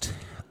Podcast,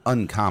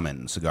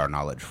 Uncommon Cigar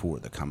Knowledge for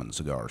the Common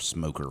Cigar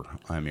Smoker.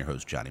 I'm your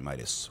host, Johnny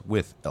Midas,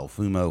 with El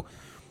Fumo.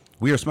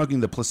 We are smoking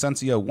the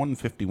Placensia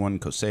 151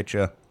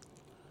 Cosecha.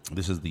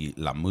 This is the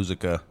La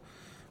Musica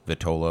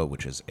Vitola,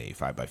 which is a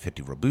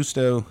 5x50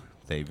 Robusto.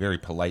 They very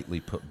politely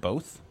put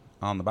both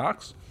on the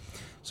box,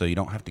 so you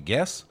don't have to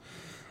guess.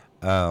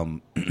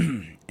 And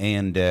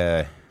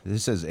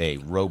this is a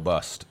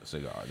robust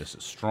cigar. This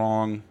is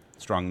strong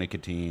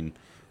nicotine,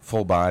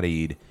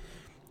 full-bodied,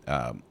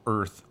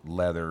 earth,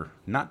 leather,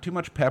 not too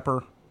much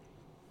pepper.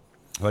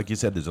 Like you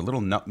said, there's a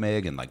little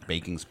nutmeg and like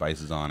baking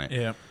spices on it.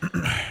 Yeah. It's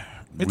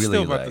Really,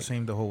 still about like, the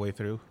same the whole way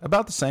through.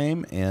 About the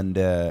same, and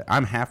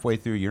I'm halfway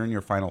through. You're in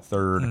your final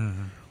third.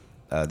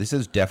 Mm-hmm. This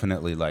is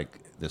definitely like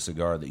the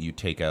cigar that you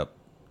take out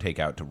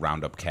to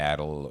round up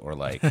cattle, or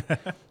like,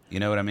 you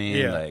know what I mean?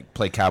 Yeah. Like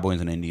play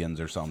cowboys and Indians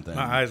or something.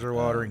 My eyes are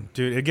watering,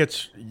 dude. It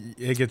gets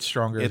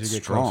stronger as you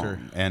get closer.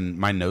 And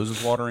my nose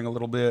is watering a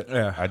little bit.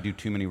 Yeah. I do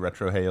too many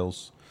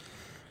retrohales.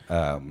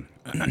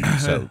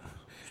 So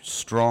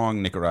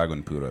strong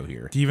Nicaraguan puro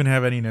here. Do you even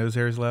have any nose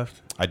hairs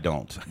left? I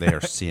don't. They are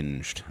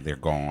singed. They're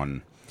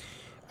gone.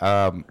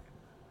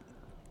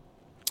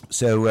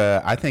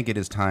 So I think it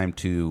is time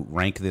to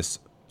rank this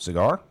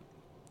cigar.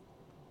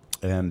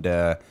 And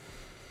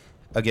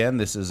again,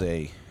 this is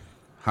a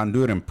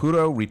Honduran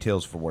puro.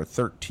 Retails for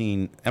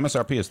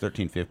MSRP is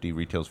 $13.50.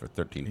 Retails for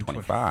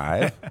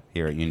 $13.25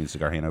 here at Union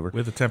Cigar Hanover.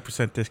 With a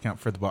 10% discount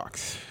for the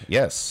box.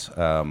 Yes.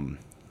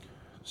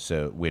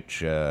 So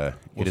which it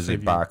is a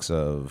box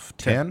of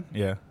 10.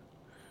 Yeah.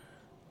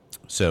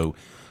 So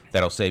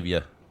that'll save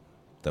you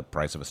the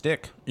price of a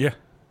stick. Yeah.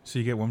 So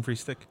you get one free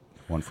stick.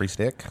 One free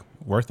stick.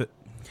 Worth it.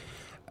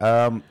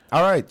 All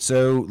right,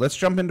 so let's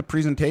jump into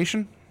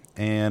presentation.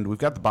 And we've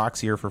got the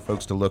box here for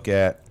folks to look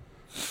at.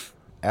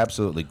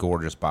 Absolutely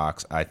gorgeous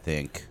box, I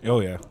think.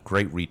 Oh, yeah.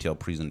 Great retail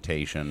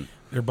presentation.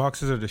 Their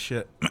boxes are the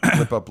shit.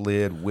 Flip-up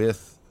lid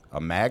with a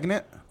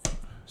magnet.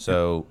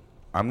 So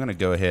I'm going to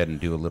go ahead and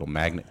do a little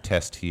magnet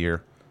test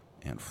here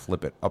and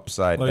flip it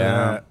upside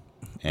down.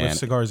 And with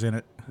cigars in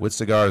it. With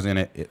cigars in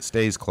it, it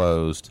stays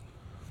closed.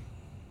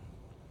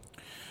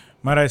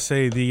 Might I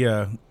say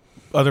the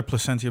other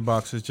Placentia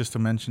boxes, just to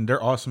mention,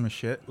 they're awesome as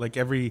shit. Like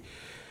every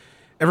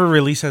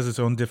release has its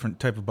own different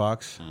type of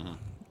box. Mm-hmm.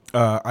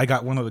 I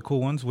got one of the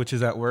cool ones, which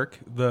is at work.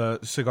 The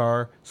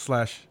cigar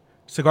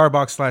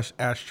box /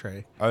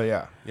 ashtray. Oh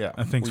yeah.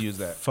 I think we'll use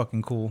that.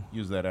 Fucking cool.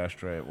 Use that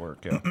ashtray at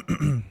work. Yeah.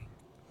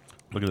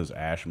 Look at this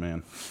ash,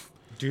 man.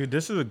 Dude,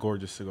 this is a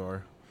gorgeous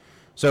cigar.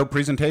 So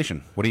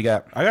presentation, what do you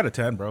got? I got a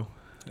 10, bro.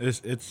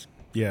 It's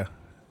yeah.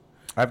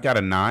 I've got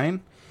a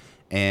 9,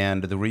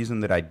 and the reason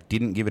that I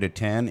didn't give it a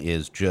 10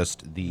 is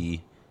just the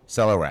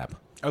cello wrap.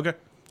 Okay.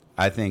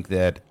 I think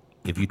that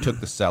if you took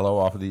the cello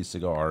off of these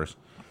cigars,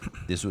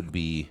 this would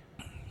be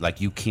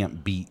like, you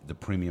can't beat the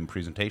premium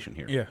presentation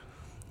here. Yeah.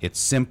 It's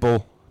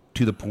simple,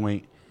 to the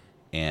point,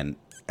 and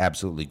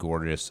absolutely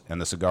gorgeous. And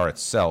the cigar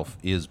itself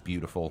is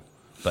beautiful,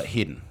 but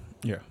hidden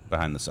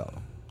behind the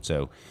cello.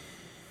 So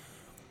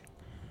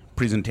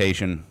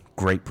presentation,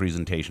 great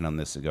presentation on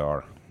this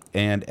cigar.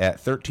 And at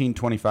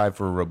 $13.25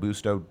 for a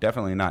Robusto,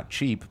 definitely not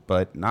cheap,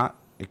 but not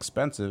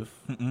expensive,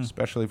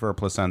 especially for a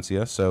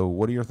Placensia. So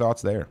what are your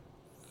thoughts there?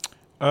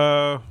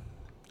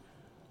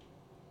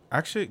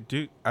 Actually,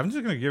 dude, I'm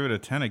just going to give it a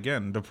 10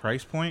 again. The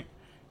price point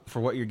for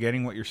what you're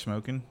getting, what you're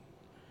smoking,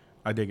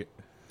 I dig it.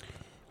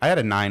 I had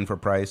a 9 for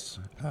price.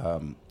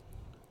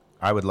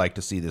 I would like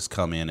to see this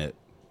come in at,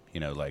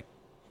 like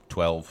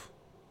 $12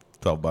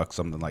 bucks,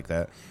 something like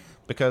that,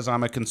 because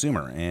I'm a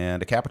consumer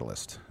and a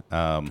capitalist.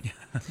 But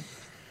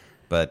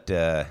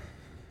well,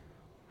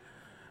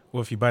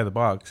 if you buy the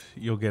box,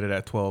 you'll get it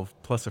at 12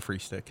 plus a free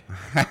stick.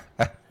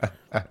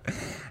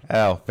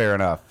 Oh, fair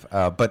enough.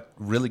 But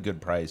really good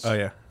price. Oh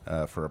yeah.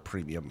 For a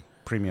premium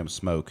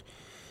smoke.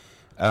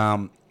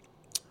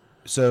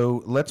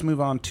 So let's move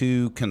on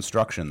to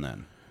construction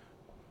then.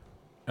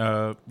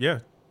 Yeah,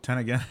 10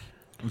 again.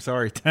 I'm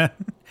sorry, 10.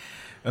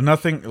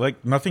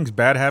 Nothing's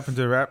bad happened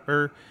to the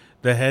wrapper.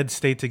 The head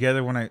stayed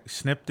together when I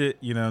snipped it.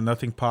 You know,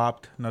 nothing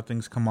popped,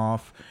 nothing's come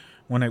off.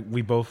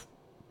 We both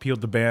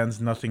peeled the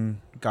bands,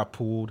 nothing got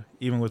pulled.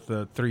 Even with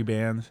the 3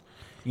 bands,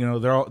 you know,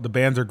 the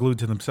bands are glued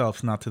to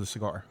themselves, not to the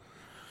cigar.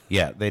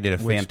 Yeah, they did a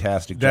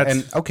fantastic job.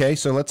 And okay,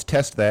 so let's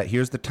test that.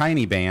 Here's the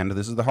tiny band.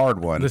 This is the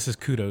hard one. This is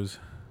kudos.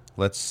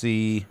 Let's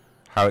see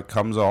how it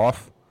comes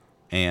off.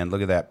 And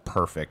look at that,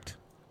 perfect.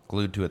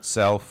 Glued to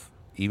itself,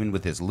 even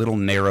with this little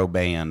narrow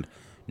band.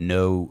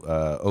 No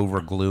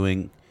over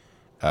gluing.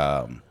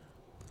 I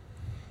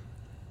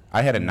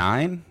had a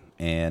 9,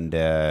 and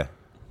the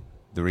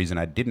reason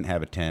I didn't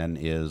have a 10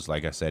 is,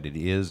 like I said, it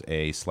is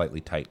a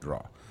slightly tight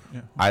draw.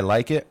 Yeah. I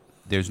like it.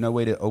 There's no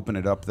way to open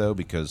it up, though,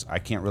 because I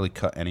can't really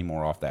cut any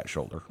more off that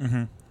shoulder.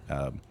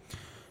 Mm-hmm.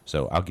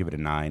 So I'll give it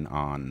a 9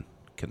 on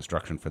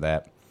construction for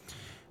that.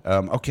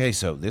 Okay,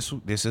 so this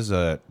is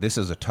a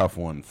tough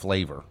one.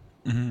 Flavor.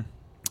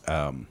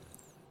 Mm-hmm.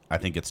 I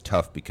think it's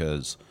tough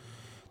because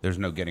there's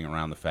no getting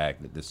around the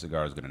fact that this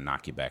cigar is going to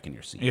knock you back in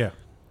your seat. Yeah.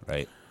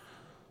 Right?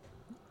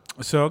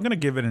 So I'm going to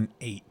give it an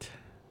 8.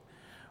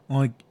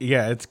 Well,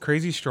 yeah, it's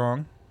crazy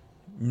strong.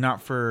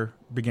 Not for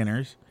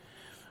beginners.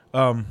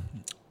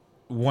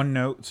 One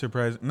note,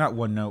 not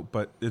one note,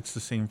 but it's the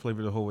same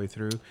flavor the whole way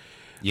through.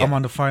 Yeah. I'm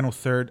on the final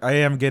third. I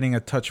am getting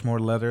a touch more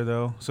leather,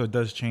 though, so it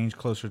does change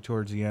closer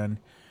towards the end.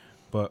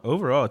 But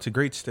overall, it's a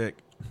great stick.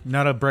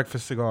 Not a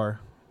breakfast cigar.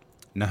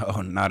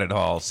 No, not at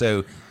all.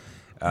 So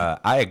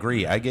I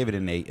agree. I gave it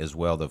an 8 as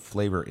well. The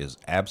flavor is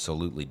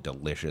absolutely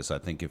delicious. I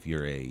think if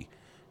you're a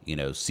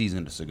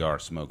seasoned cigar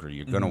smoker,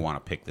 you're going to want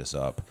to pick this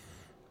up.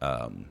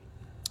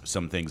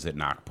 Some things that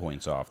knock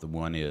points off. The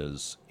one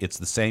is it's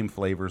the same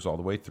flavors all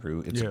the way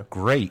through. It's a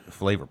great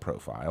flavor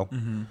profile,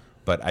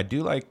 but I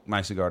do like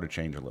my cigar to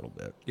change a little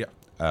bit. Yeah.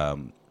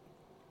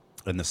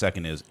 And the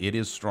second is it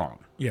is strong.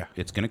 Yeah.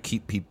 It's going to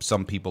keep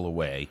some people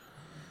away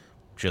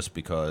just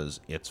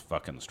because it's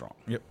fucking strong.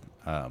 Yep.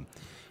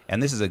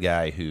 And this is a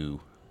guy who,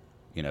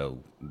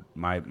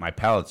 my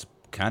palate's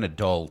kind of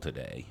dull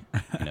today.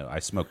 I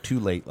smoked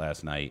too late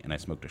last night, and I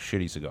smoked a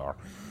shitty cigar,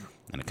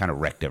 and it kind of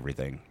wrecked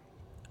everything.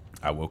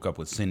 I woke up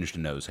with singed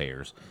nose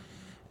hairs,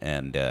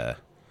 and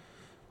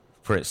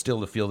for it still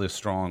to feel this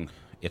strong,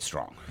 it's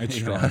strong. It's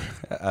strong.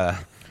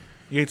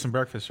 You ate some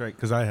breakfast, right?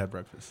 Because I had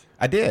breakfast.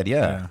 I did,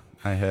 yeah.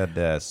 I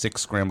had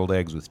 6 scrambled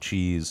eggs with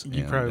cheese.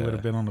 You probably would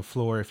have been on the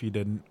floor if you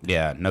didn't.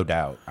 Yeah, no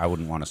doubt. I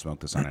wouldn't want to smoke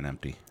this on an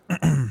empty.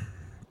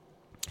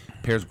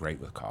 Pairs great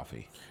with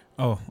coffee.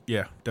 Oh,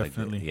 yeah,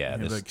 definitely.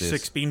 This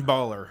 6-bean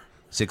baller.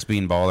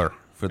 6-bean baller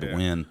for the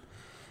win.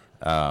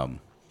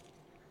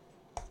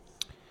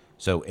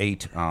 So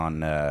 8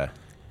 on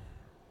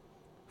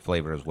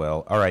flavor as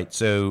well. All right,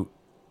 so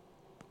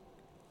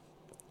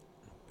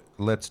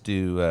let's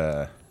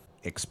do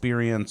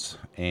experience,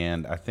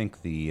 and I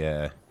think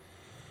the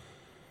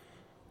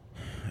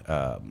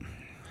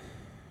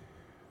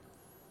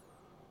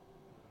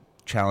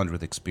challenge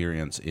with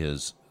experience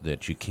is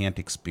that you can't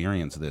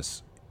experience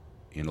this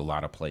in a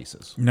lot of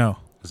places. No.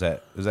 Is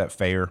that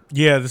fair?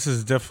 Yeah, this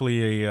is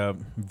definitely a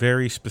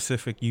very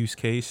specific use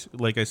case.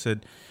 Like I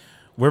said,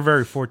 we're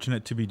very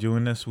fortunate to be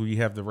doing this. We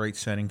have the right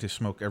setting to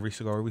smoke every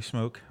cigar we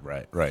smoke.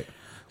 Right.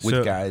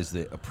 With guys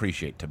that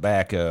appreciate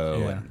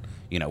tobacco,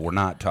 and we're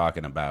not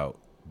talking about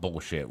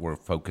bullshit. We're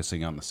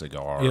focusing on the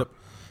cigar. Yep.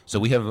 So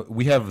we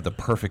have the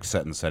perfect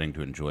setting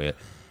to enjoy it,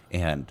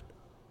 and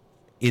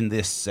in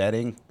this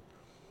setting,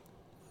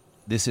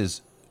 this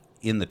is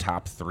in the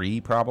top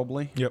 3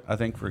 probably. Yep. I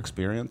think for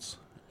experience,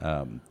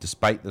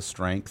 despite the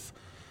strength,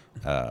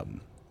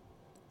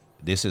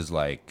 this is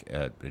like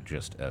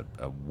just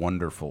a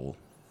wonderful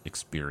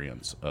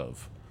experience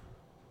of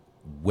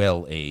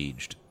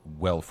well-aged,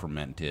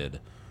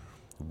 well-fermented,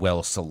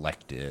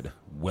 well-selected,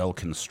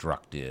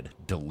 well-constructed,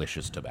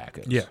 delicious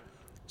tobaccos. Yeah.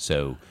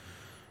 So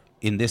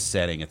in this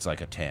setting, it's like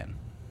a 10.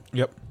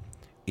 Yep.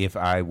 If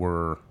I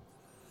were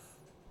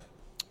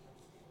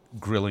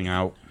grilling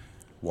out,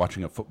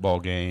 watching a football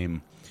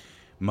game,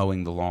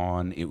 mowing the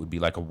lawn, it would be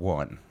like a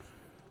 1.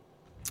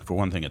 For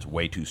one thing, it's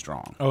way too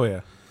strong. Oh,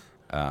 yeah.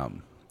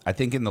 I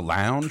think in the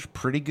lounge,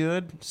 pretty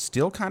good.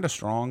 Still kind of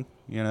strong,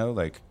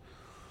 like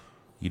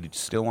you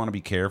still want to be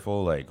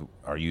careful. Like,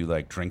 are you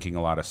like drinking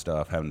a lot of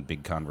stuff, having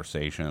big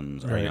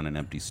conversations? Are you on an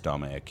empty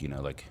stomach?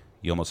 Like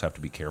you almost have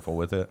to be careful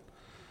with it.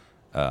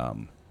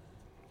 But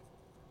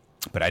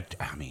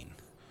I mean,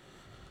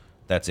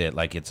 that's it.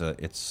 Like it's a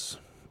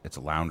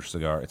lounge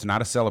cigar. It's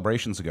not a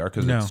celebration cigar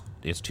because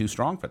it's too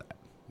strong for that.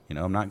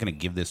 I'm not going to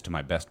give this to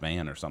my best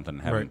man or something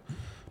and have him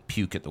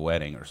puke at the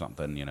wedding or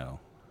something.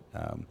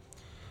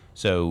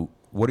 So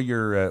what are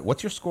your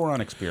what's your score on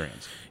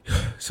experience?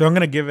 So I'm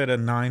going to give it a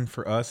 9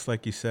 for us,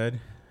 like you said,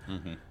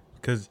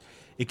 because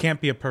it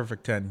can't be a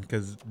perfect 10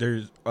 because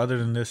other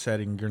than this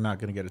setting, you're not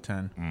going to get a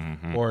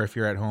 10. Or if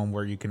you're at home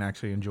where you can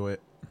actually enjoy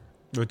it,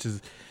 which is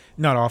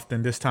not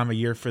often this time of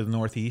year for the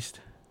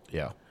Northeast.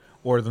 Yeah.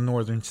 Or the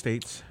northern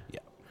states. Yeah.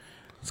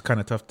 It's kind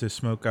of tough to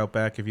smoke out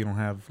back if you don't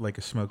have like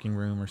a smoking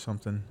room or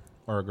something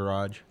or a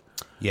garage.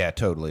 Yeah,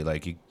 totally.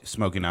 Like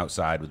smoking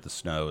outside with the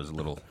snow is a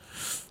little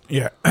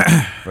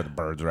for the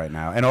birds right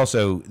now. And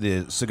also,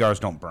 the cigars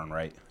don't burn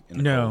right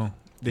in the cold.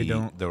 They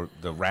don't.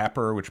 The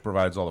wrapper, which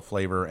provides all the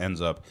flavor,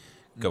 ends up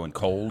going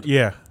cold.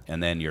 Yeah.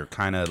 And then you're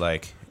kind of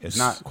like, it's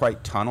not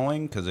quite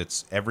tunneling because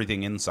it's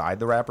everything inside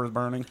the wrapper is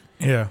burning.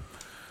 Yeah.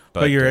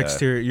 But your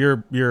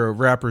exterior, your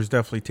wrapper is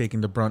definitely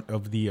taking the brunt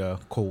of the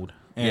cold.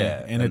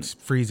 And it's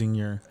freezing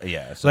your.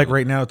 Yeah. So like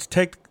right now, it's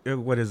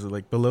what is it,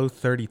 like below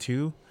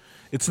 32?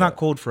 It's not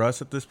cold for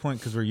us at this point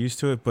because we're used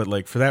to it. But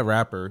like for that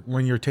wrapper,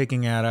 when you're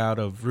taking it out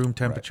of room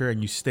temperature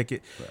and you stick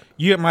it,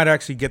 you might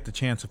actually get the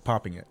chance of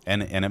popping it.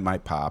 And it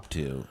might pop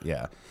too.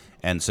 Yeah.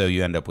 And so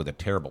you end up with a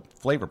terrible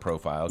flavor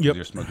profile because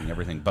you're smoking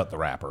everything but the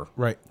wrapper.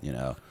 Right. You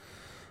know.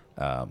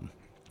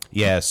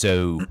 Yeah.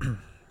 So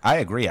I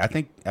agree. I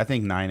think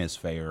 9 is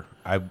fair.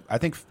 I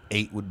think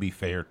 8 would be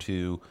fair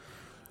too.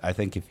 I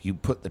think if you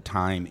put the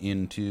time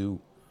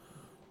into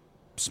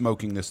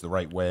smoking this the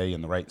right way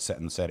in the right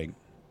setting,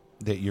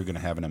 that you're going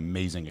to have an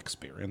amazing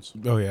experience.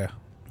 Oh, yeah.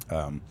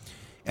 And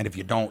if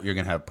you don't, you're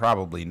going to have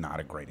probably not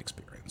a great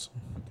experience.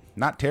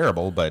 Not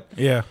terrible, but,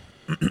 you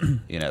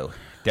know,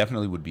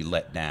 definitely would be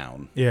let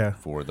down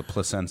for the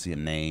Placensia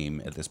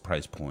name at this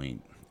price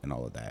point and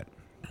all of that.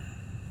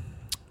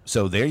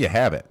 So there you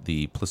have it.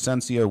 The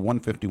Placensia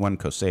 151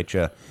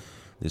 Cosecha.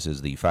 This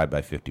is the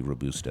 5x50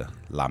 Robusta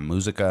La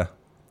Musica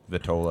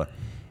Vitola.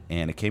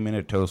 And it came in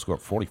at a total score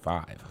of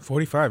 45.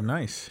 45,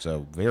 nice.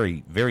 So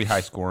very, very high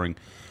scoring.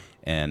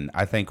 And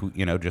I think,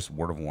 you know, just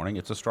word of warning,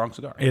 it's a strong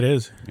cigar. It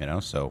is. You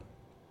know, so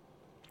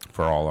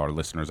for all our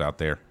listeners out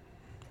there,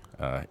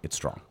 it's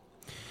strong.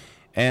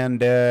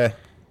 And I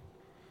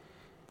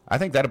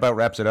think that about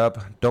wraps it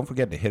up. Don't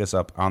forget to hit us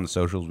up on the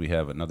socials. We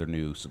have another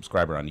new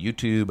subscriber on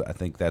YouTube. I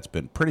think that's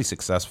been pretty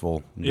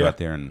successful. Go out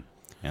there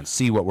and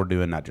see what we're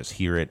doing, not just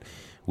hear it.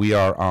 We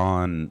are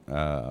on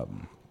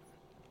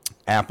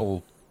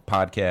Apple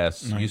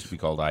Podcasts. It used to be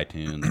called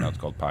iTunes. Now it's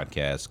called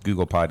Podcasts.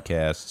 Google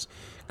Podcasts.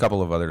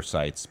 Couple of other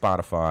sites,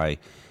 Spotify.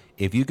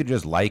 If you could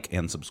just like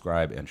and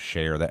subscribe and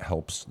share, that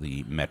helps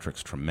the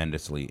metrics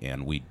tremendously,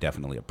 and we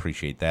definitely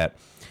appreciate that.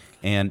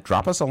 And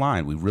drop us a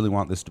line. We really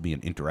want this to be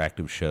an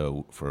interactive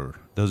show. For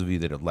those of you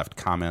that have left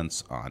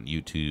comments on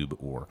YouTube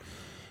or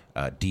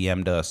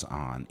DM'd us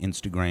on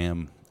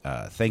Instagram,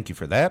 thank you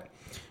for that.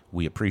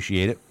 We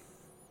appreciate it.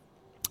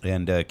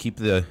 And keep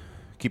the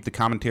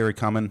commentary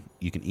coming.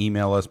 You can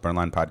email us,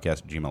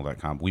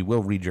 burnlinepodcast@gmail.com. We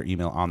will read your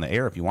email on the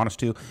air if you want us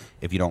to.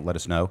 If you don't, let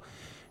us know.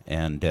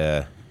 And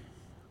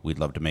we'd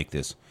love to make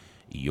this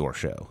your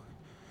show.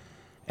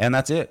 And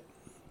that's it.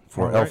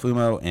 For El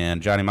Fumo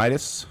and Johnny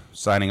Midas,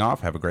 signing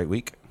off. Have a great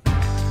week.